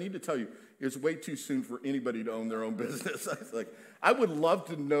 20s, which I need to tell you is way too soon for anybody to own their own business. I would love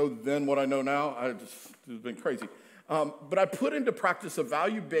to know then what I know now. It's been crazy. But I put into practice a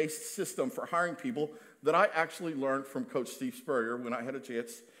value-based system for hiring people that I actually learned from Coach Steve Spurrier when I had a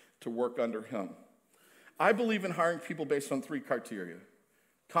chance to work under him. I believe in hiring people based on 3 criteria: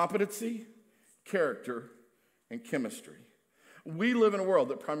 competency, character, and chemistry. We live in a world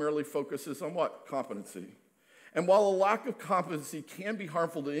that primarily focuses on what? Competency. And while a lack of competency can be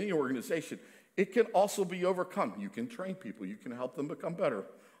harmful to any organization, it can also be overcome. You can train people. You can help them become better.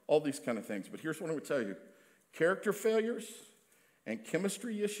 All these kind of things. But here's what I would tell you. Character failures and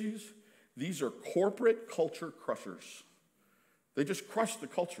chemistry issues, these are corporate culture crushers. They just crush the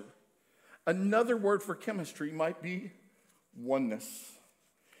culture. Another word for chemistry might be oneness.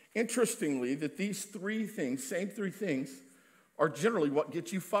 Interestingly, that these 3 things, same 3 things, are generally what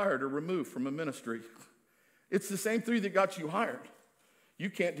gets you fired or removed from a ministry. It's the same 3 that got you hired. You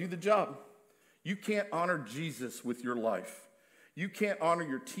can't do the job. You can't honor Jesus with your life. You can't honor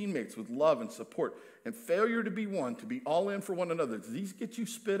your teammates with love and support. And failure to be one, to be all in for one another, these get you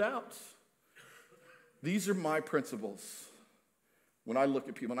spit out. These are my principles when I look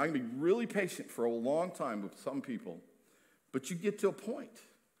at people. And I can be really patient for a long time with some people. But you get to a point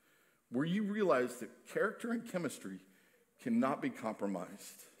where you realize that character and chemistry cannot be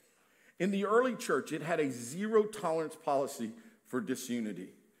compromised. In the early church, it had a zero-tolerance policy for disunity.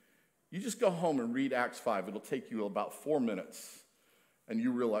 You just go home and read Acts 5. It'll take you about 4 minutes, and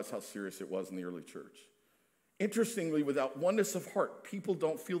you realize how serious it was in the early church. Interestingly, without oneness of heart, people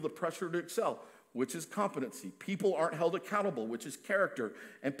don't feel the pressure to excel, which is competency. People aren't held accountable, which is character.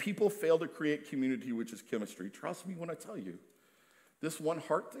 And people fail to create community, which is chemistry. Trust me when I tell you, this one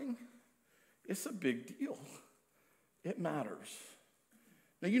heart thing, it's a big deal. It matters.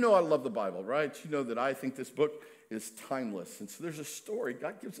 Now, I love the Bible, right? You know that I think this book is timeless. And so there's a story.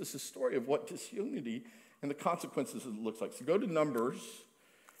 God gives us a story of what disunity and the consequences it looks like. So go to Numbers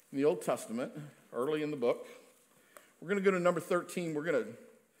in the Old Testament, early in the book. We're going to go to number 13. We're going to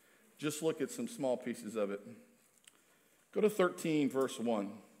just look at some small pieces of it. Go to 13, verse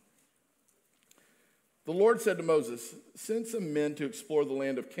 1. The Lord said to Moses, "Send some men to explore the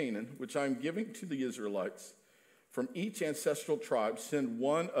land of Canaan, which I am giving to the Israelites. From each ancestral tribe, send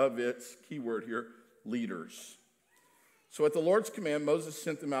one of its," keyword here, "leaders." So at the Lord's command, Moses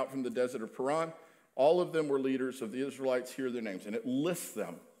sent them out from the desert of Paran. All of them were leaders of the Israelites. Here are their names. And it lists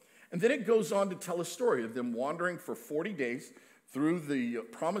them. And then it goes on to tell a story of them wandering for 40 days through the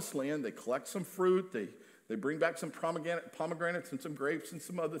promised land. They collect some fruit. They bring back some pomegranates and some grapes and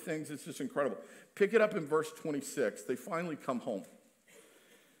some other things. It's just incredible. Pick it up in verse 26. They finally come home.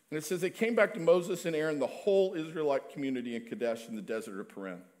 And it says, they came back to Moses and Aaron, the whole Israelite community in Kadesh in the desert of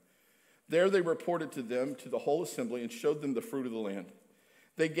Paran. There they reported to the whole assembly, and showed them the fruit of the land.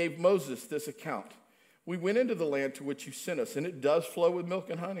 They gave Moses this account. We went into the land to which you sent us, and it does flow with milk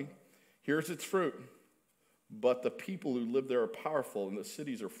and honey. Here's its fruit. But the people who live there are powerful, and the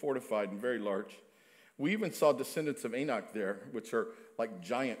cities are fortified and very large. We even saw descendants of Anak there, which are like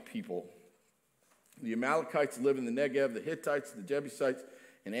giant people. The Amalekites live in the Negev, the Hittites, the Jebusites,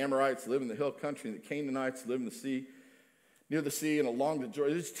 and Amorites live in the hill country, and the Canaanites live in the sea, near the sea and along the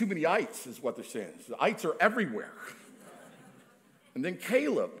Jordan. There's too many ites, is what they're saying. The ites are everywhere. And then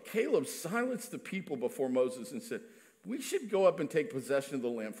Caleb silenced the people before Moses and said, we should go up and take possession of the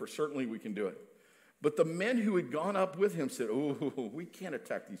land, for certainly we can do it. But the men who had gone up with him said, oh, we can't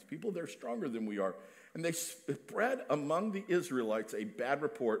attack these people. They're stronger than we are. And they spread among the Israelites a bad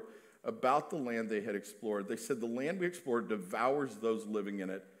report about the land they had explored. They said, the land we explored devours those living in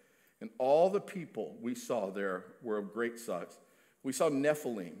it. And all the people we saw there were of great size. We saw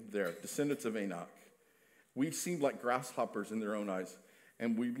Nephilim there, descendants of Anak. We seemed like grasshoppers in their own eyes,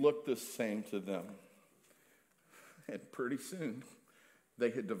 and we looked the same to them. And pretty soon, they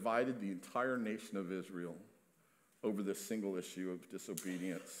had divided the entire nation of Israel over this single issue of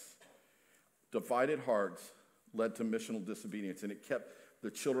disobedience. Divided hearts led to missional disobedience, and it kept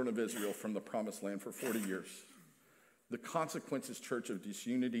the children of Israel from the promised land for 40 years. The consequences, church, of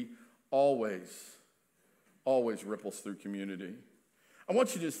disunity always ripples through community. I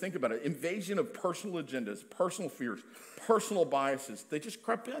want you to just think about it. Invasion of personal agendas, personal fears, personal biases, they just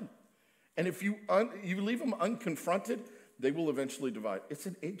crept in. And if you leave them unconfronted, they will eventually divide. It's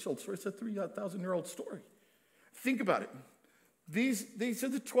an age-old story. It's a 3,000-year-old story. Think about it. These are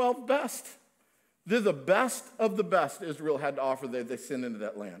the 12 best. They're the best of the best Israel had to offer that they sent into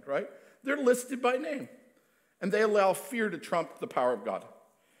that land, right? They're listed by name. And they allow fear to trump the power of God.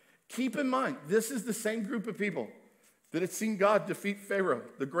 Keep in mind, this is the same group of people that had seen God defeat Pharaoh,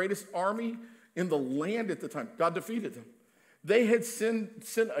 the greatest army in the land at the time. God defeated them. They had sent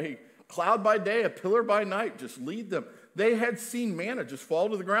a cloud by day, a pillar by night, just lead them. They had seen manna just fall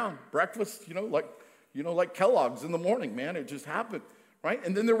to the ground. Breakfast, like Kellogg's in the morning, man, it just happened, right?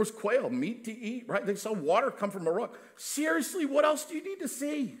 And then there was quail, meat to eat, right? They saw water come from a rock. Seriously, what else do you need to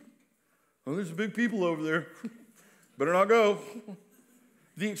see? Oh, there's big people over there. Better not go.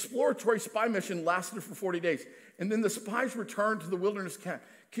 The exploratory spy mission lasted for 40 days. And then the spies returned to the wilderness camp.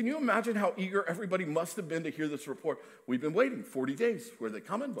 Can you imagine how eager everybody must have been to hear this report? We've been waiting 40 days. Where are they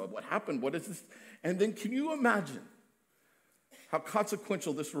coming? What happened? What is this? And then can you imagine how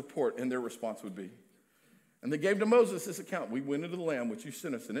consequential this report and their response would be? And they gave to Moses this account. We went into the land which you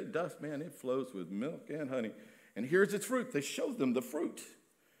sent us, and it does, man, it flows with milk and honey. And here's its fruit. They showed them the fruit.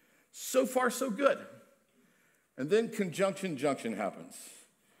 So far, so good. And then conjunction junction happens.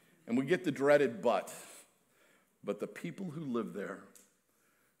 And we get the dreaded but. But the people who live there,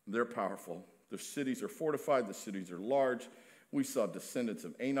 they're powerful. Their cities are fortified. The cities are large. We saw descendants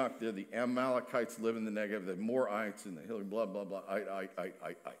of Anak there. The Amalekites live in the Negev. The Morites in the hill, blah, blah, blah.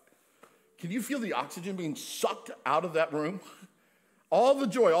 Can you feel the oxygen being sucked out of that room? All the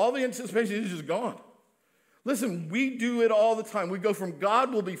joy, all the anticipation is just gone. Listen, we do it all the time. We go from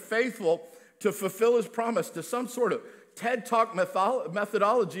God will be faithful to fulfill his promise to some sort of TED Talk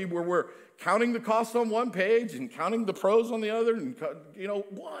methodology where we're counting the costs on one page and counting the pros on the other, and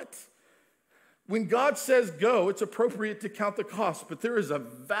what? When God says go, it's appropriate to count the cost, but there is a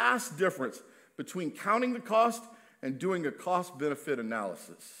vast difference between counting the cost and doing a cost-benefit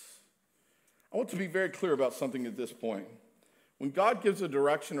analysis. I want to be very clear about something at this point. When God gives a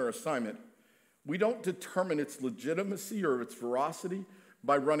direction or assignment, we don't determine its legitimacy or its veracity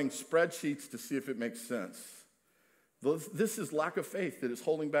by running spreadsheets to see if it makes sense. This is lack of faith that is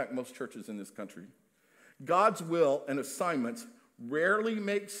holding back most churches in this country. God's will and assignments rarely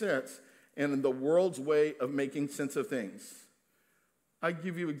make sense in the world's way of making sense of things. I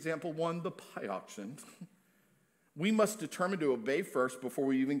give you example one, the pie auction. We must determine to obey first before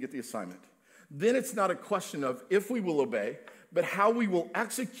we even get the assignment. Then it's not a question of if we will obey, but how we will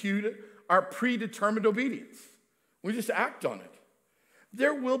execute our predetermined obedience. We just act on it.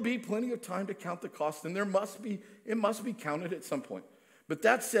 There will be plenty of time to count the cost, and it must be counted at some point. But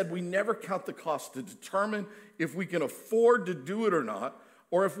that said, we never count the cost to determine if we can afford to do it or not,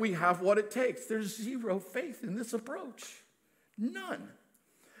 or if we have what it takes. There's zero faith in this approach. None.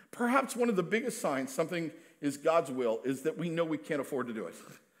 Perhaps one of the biggest signs something is God's will is that we know we can't afford to do it.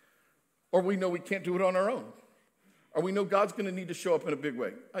 Or we know we can't do it on our own. Or we know God's going to need to show up in a big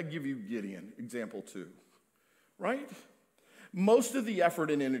way. I give you Gideon, example 2. Right? Most of the effort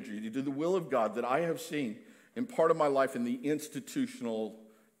and energy to do the will of God that I have seen in part of my life in the institutional,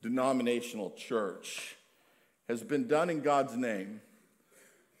 denominational church has been done in God's name,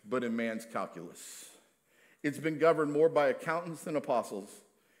 but in man's calculus. It's been governed more by accountants than apostles.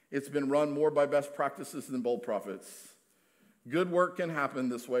 It's been run more by best practices than bold prophets. Good work can happen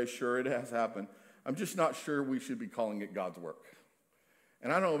this way. Sure, it has happened. I'm just not sure we should be calling it God's work.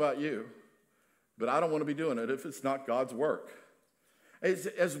 And I don't know about you, but I don't want to be doing it if it's not God's work.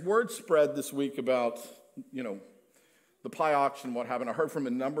 As word spread this week about, the pie auction, what happened, I heard from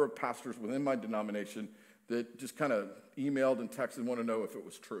a number of pastors within my denomination that just kind of emailed and texted and wanted to know if it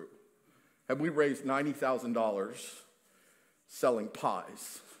was true. Have we raised $90,000 selling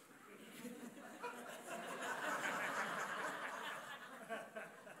pies?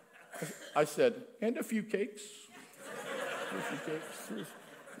 I said, and a few cakes. There's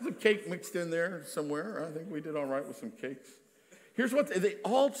a cake mixed in there somewhere. I think we did all right with some cakes. Here's what they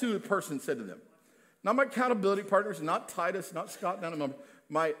all to a person said to them. Not my accountability partners, not Titus, not Scott, none of them.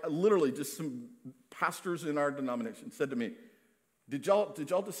 Literally just some pastors in our denomination said to me, did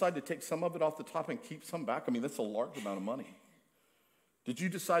y'all decide to take some of it off the top and keep some back? I mean, that's a large amount of money. Did you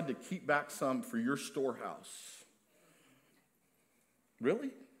decide to keep back some for your storehouse?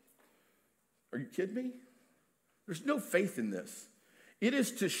 Really? Are you kidding me? There's no faith in this. It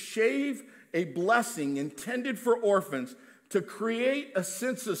is to shave a blessing intended for orphans to create a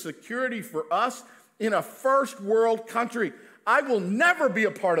sense of security for us in a first world country. I will never be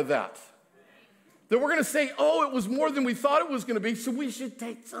a part of that. That we're going to say, oh, it was more than we thought it was going to be, so we should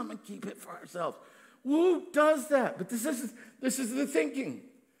take some and keep it for ourselves. Who does that? But this is the thinking.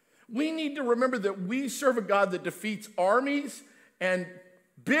 We need to remember that we serve a God that defeats armies and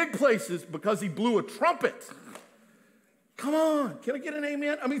big places because he blew a trumpet. Come on, can I get an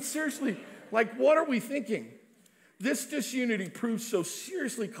amen? I mean, seriously, what are we thinking? This disunity proves so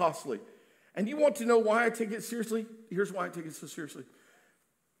seriously costly. And you want to know why I take it seriously? Here's why I take it so seriously.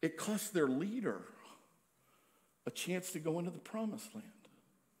 It cost their leader a chance to go into the promised land.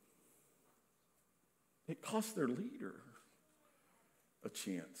 It cost their leader a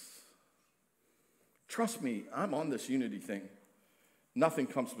chance. Trust me, I'm on this unity thing. Nothing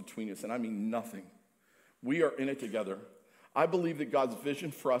comes between us, and I mean nothing. We are in it together. I believe that God's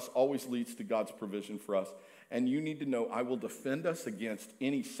vision for us always leads to God's provision for us. And you need to know I will defend us against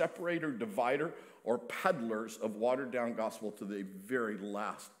any separator, divider, or peddlers of watered-down gospel to the very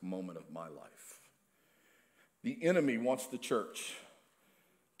last moment of my life. The enemy wants the church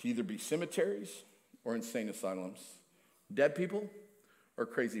to either be cemeteries or insane asylums, dead people or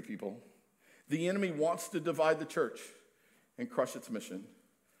crazy people. The enemy wants to divide the church and crush its mission.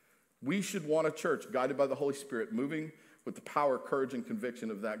 We should want a church guided by the Holy Spirit, moving with the power, courage, and conviction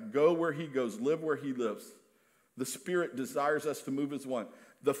of that. Go where he goes, live where he lives. The Spirit desires us to move as one.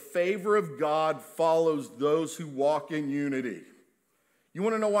 The favor of God follows those who walk in unity. You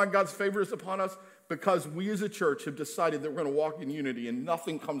want to know why God's favor is upon us? Because we as a church have decided that we're going to walk in unity and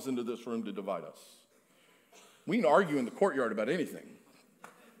nothing comes into this room to divide us. We can argue in the courtyard about anything,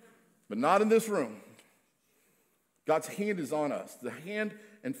 but not in this room. God's hand is on us. The hand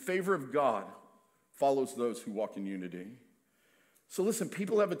and favor of God follows those who walk in unity. So listen,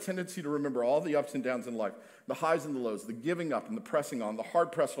 people have a tendency to remember all the ups and downs in life, the highs and the lows, the giving up and the pressing on, the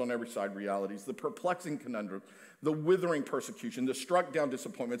hard pressed on every side realities, the perplexing conundrum, the withering persecution, the struck down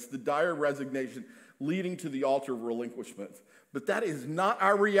disappointments, the dire resignation leading to the altar of relinquishment. But that is not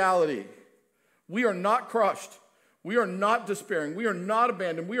our reality. We are not crushed. We are not despairing. We are not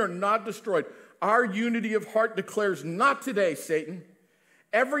abandoned. We are not destroyed. Our unity of heart declares, not today, Satan.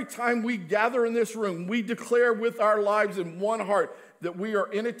 Every time we gather in this room, we declare with our lives in one heart that we are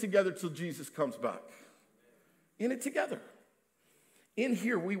in it together till Jesus comes back. In it together. In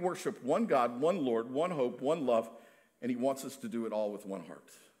here, we worship one God, one Lord, one hope, one love, and he wants us to do it all with one heart.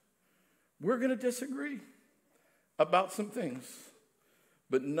 We're going to disagree about some things,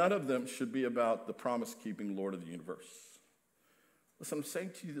 but none of them should be about the promise-keeping Lord of the universe. Listen, I'm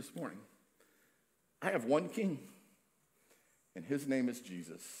saying to you this morning, I have one king, and his name is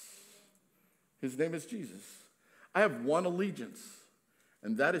Jesus. His name is Jesus. I have one allegiance,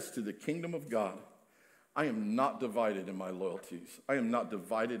 and that is to the kingdom of God. I am not divided in my loyalties. I am not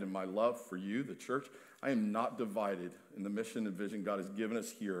divided in my love for you, the church. I am not divided in the mission and vision God has given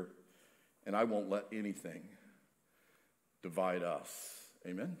us here, and I won't let anything divide us.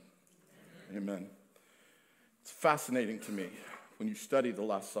 Amen? Amen. It's fascinating to me when you study the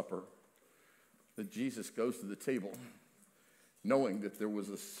Last Supper that Jesus goes to the table knowing that there was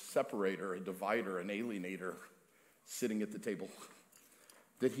a separator, a divider, an alienator sitting at the table,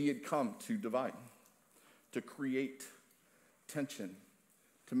 that he had come to divide, to create tension,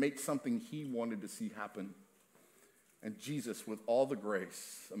 to make something he wanted to see happen. And Jesus, with all the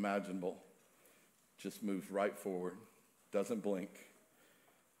grace imaginable, just moves right forward, doesn't blink,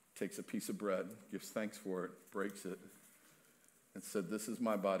 takes a piece of bread, gives thanks for it, breaks it, and said, "This is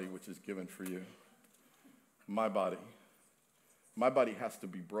my body, which is given for you." My body. My body has to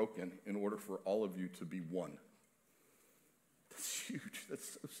be broken in order for all of you to be one. That's huge.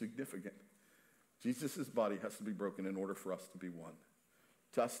 That's so significant. Jesus' body has to be broken in order for us to be one.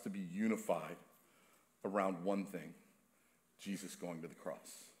 To us to be unified around one thing, Jesus going to the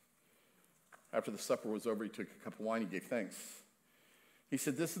cross. After the supper was over, he took a cup of wine, he gave thanks. He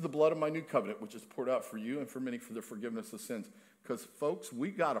said, "This is the blood of my new covenant, which is poured out for you and for many for the forgiveness of sins." Because, folks,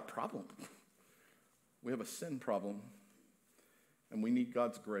 we got a problem. We have a sin problem. And we need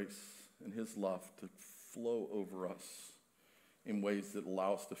God's grace and his love to flow over us in ways that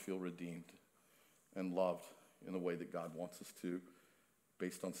allow us to feel redeemed and loved in the way that God wants us to,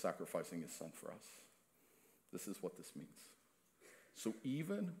 based on sacrificing his son for us. This is what this means. So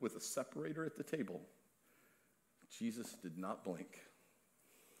even with a separator at the table, Jesus did not blink.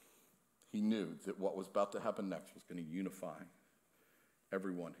 He knew that what was about to happen next was going to unify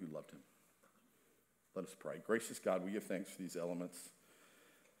everyone who loved him. Let us pray. Gracious God, we give thanks for these elements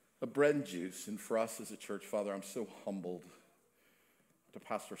of bread and juice. And for us as a church, Father, I'm so humbled to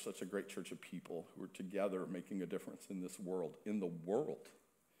pastor such a great church of people who are together making a difference in this world,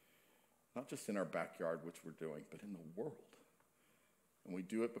 not just in our backyard, which we're doing, but in the world. And we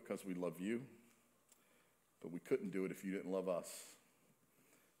do it because we love you, but we couldn't do it if you didn't love us.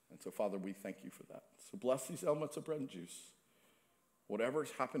 And so, Father, we thank you for that. So bless these elements of bread and juice. Whatever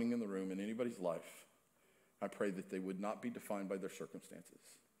is happening in the room, in anybody's life, I pray that they would not be defined by their circumstances,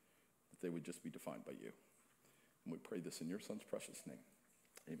 that they would just be defined by you. And we pray this in your son's precious name.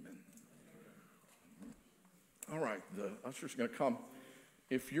 Amen. All right, the usher's going to come.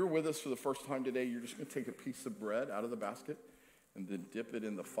 If you're with us for the first time today, you're just going to take a piece of bread out of the basket and then dip it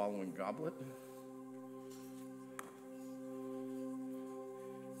in the following goblet.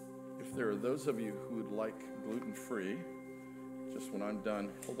 If there are those of you who would like gluten-free, just when I'm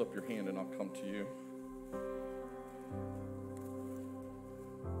done, hold up your hand and I'll come to you.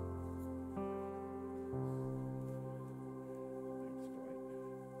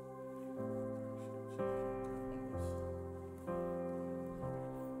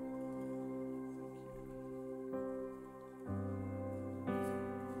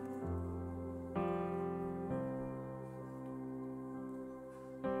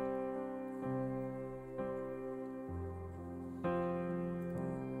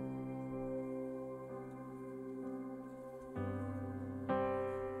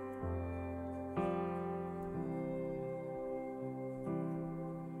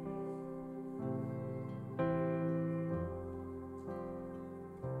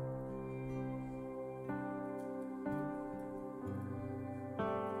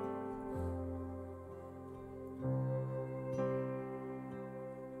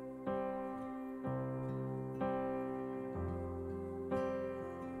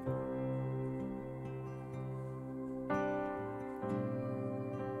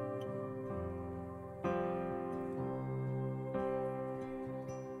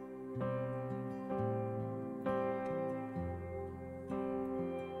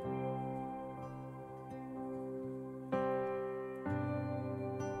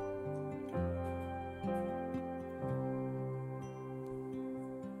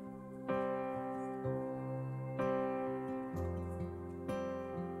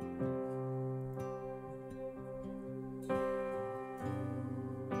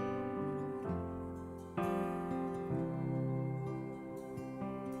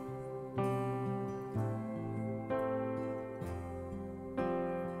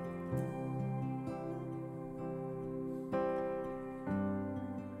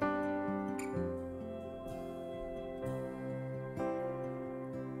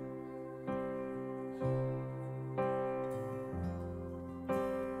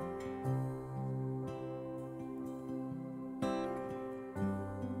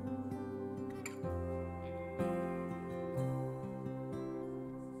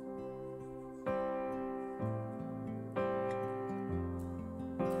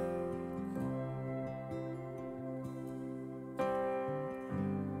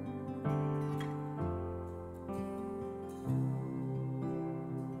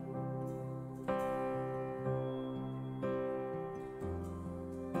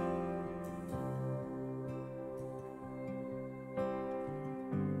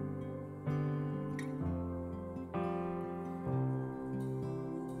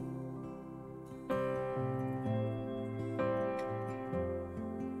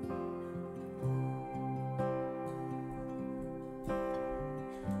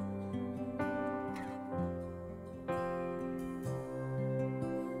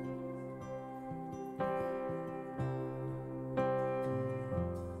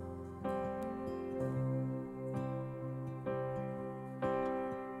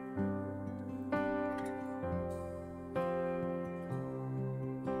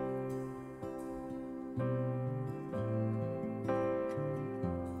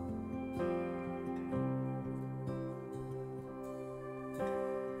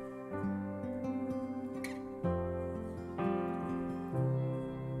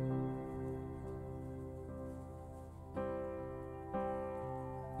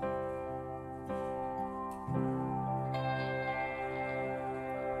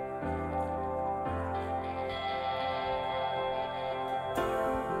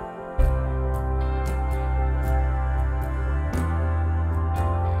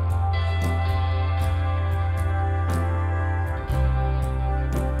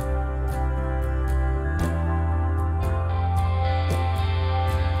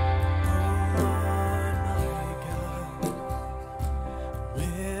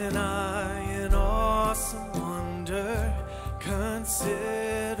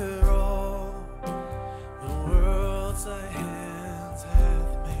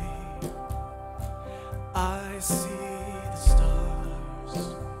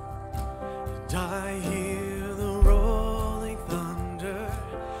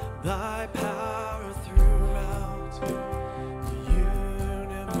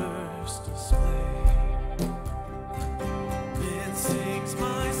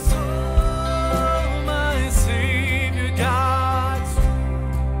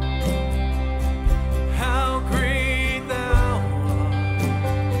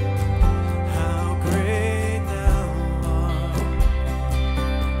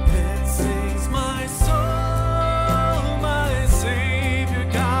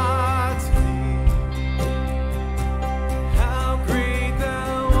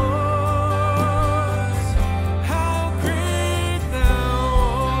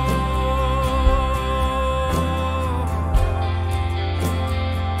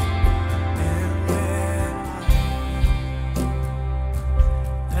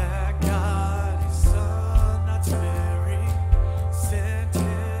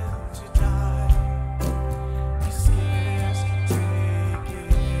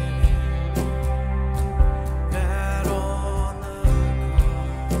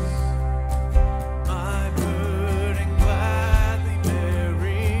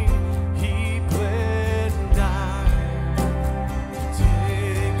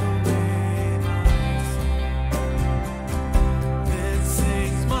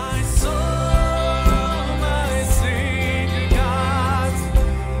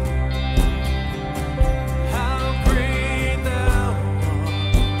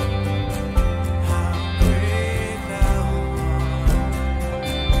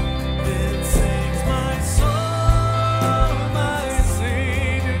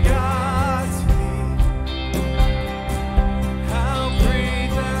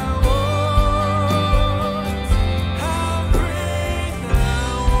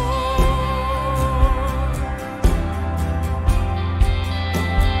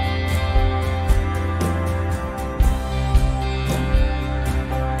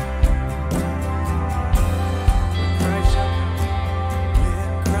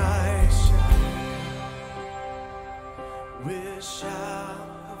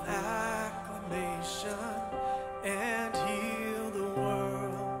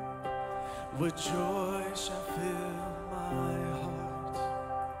 but joy shall fill my heart.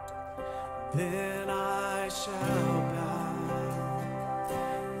 Then I shall bow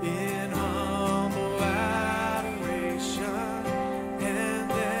in humble adoration and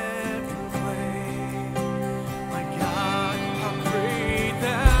then proclaim, my God, how great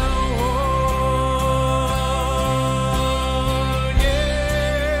thou art. Yeah.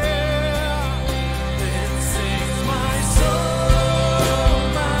 Then sings my soul,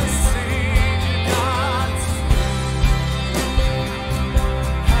 my Savior God,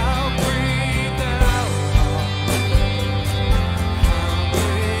 how great thou art.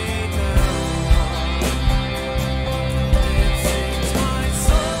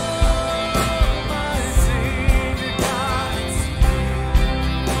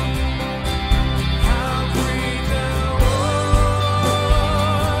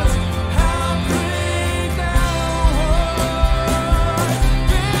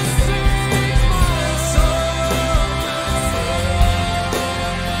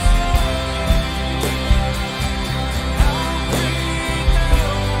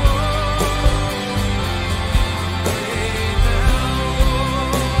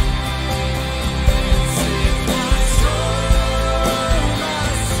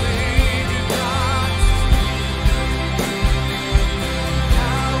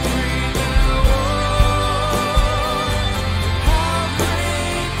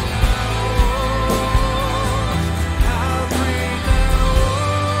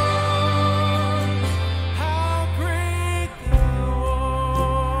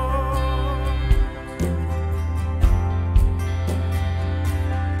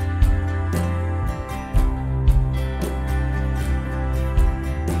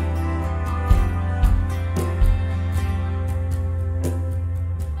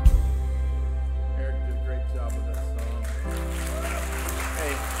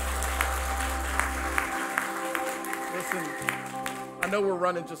 know we're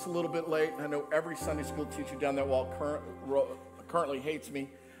running just a little bit late, and I know every Sunday school teacher down that wall currently hates me.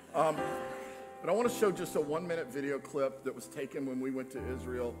 But I want to show just a 1-minute video clip that was taken when we went to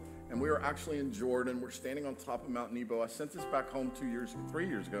Israel, and we were actually in Jordan. We're standing on top of Mount Nebo. I sent this back home 3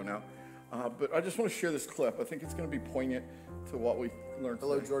 years ago now. But I just want to share this clip. I think it's going to be poignant to what we learned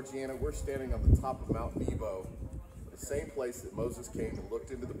Hello, today. Georgianna. We're standing on the top of Mount Nebo, the same place that Moses came and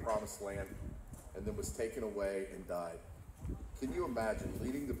looked into the promised land and then was taken away and died. Can you imagine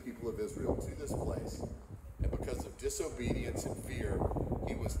leading the people of Israel to this place, and because of disobedience and fear,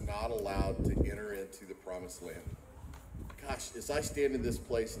 he was not allowed to enter into the promised land? Gosh, as I stand in this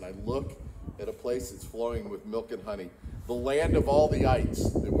place and I look at a place that's flowing with milk and honey, the land of all the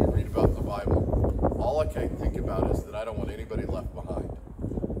ites that we read about in the Bible, all I can think about is that I don't want anybody left behind.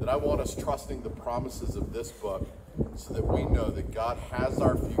 That I want us trusting the promises of this book so that we know that God has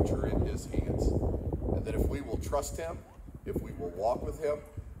our future in his hands. And that if we will trust him, if we will walk with him,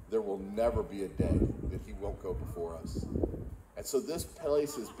 there will never be a day that he won't go before us. And so this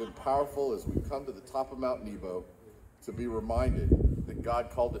place has been powerful as we've come to the top of Mount Nebo to be reminded that God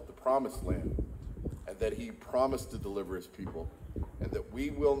called it the promised land, and that he promised to deliver his people, and that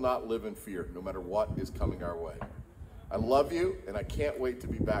we will not live in fear no matter what is coming our way. I love you, and I can't wait to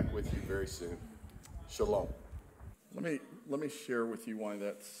be back with you very soon. Shalom. Let me share with you why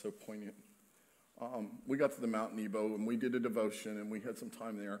that's so poignant. We got to the Mount Nebo, and we did a devotion, and we had some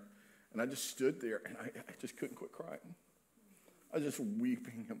time there, and I just stood there, and I just couldn't quit crying. I was just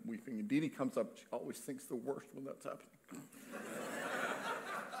weeping and weeping, and Dee Dee comes up. She always thinks the worst when that's happening.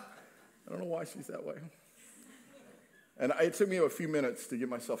 I don't know why she's that way. And it took me a few minutes to get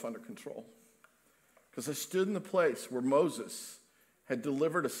myself under control, because I stood in the place where Moses had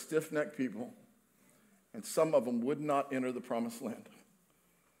delivered a stiff-necked people, and some of them would not enter the promised land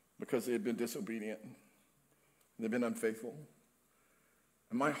because they had been disobedient. They've been unfaithful.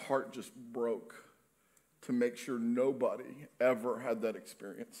 And my heart just broke to make sure nobody ever had that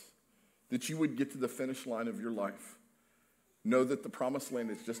experience, that you would get to the finish line of your life, know that the promised land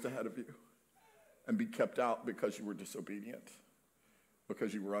is just ahead of you, and be kept out because you were disobedient,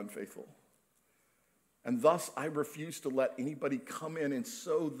 because you were unfaithful. And thus, I refuse to let anybody come in and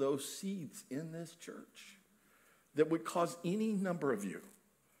sow those seeds in this church that would cause any number of you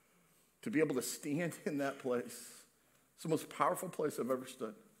to be able to stand in that place. It's the most powerful place I've ever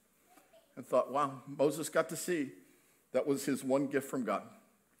stood. And thought, wow, Moses got to see that was his one gift from God.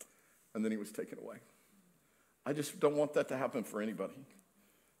 And then he was taken away. I just don't want that to happen for anybody.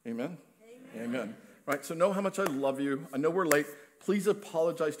 Amen? Amen. Amen. Right, so know how much I love you. I know we're late. Please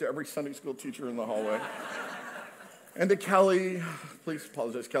apologize to every Sunday school teacher in the hallway. And to Kelly, please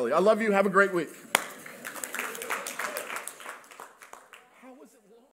apologize, Kelly. I love you. Have a great week.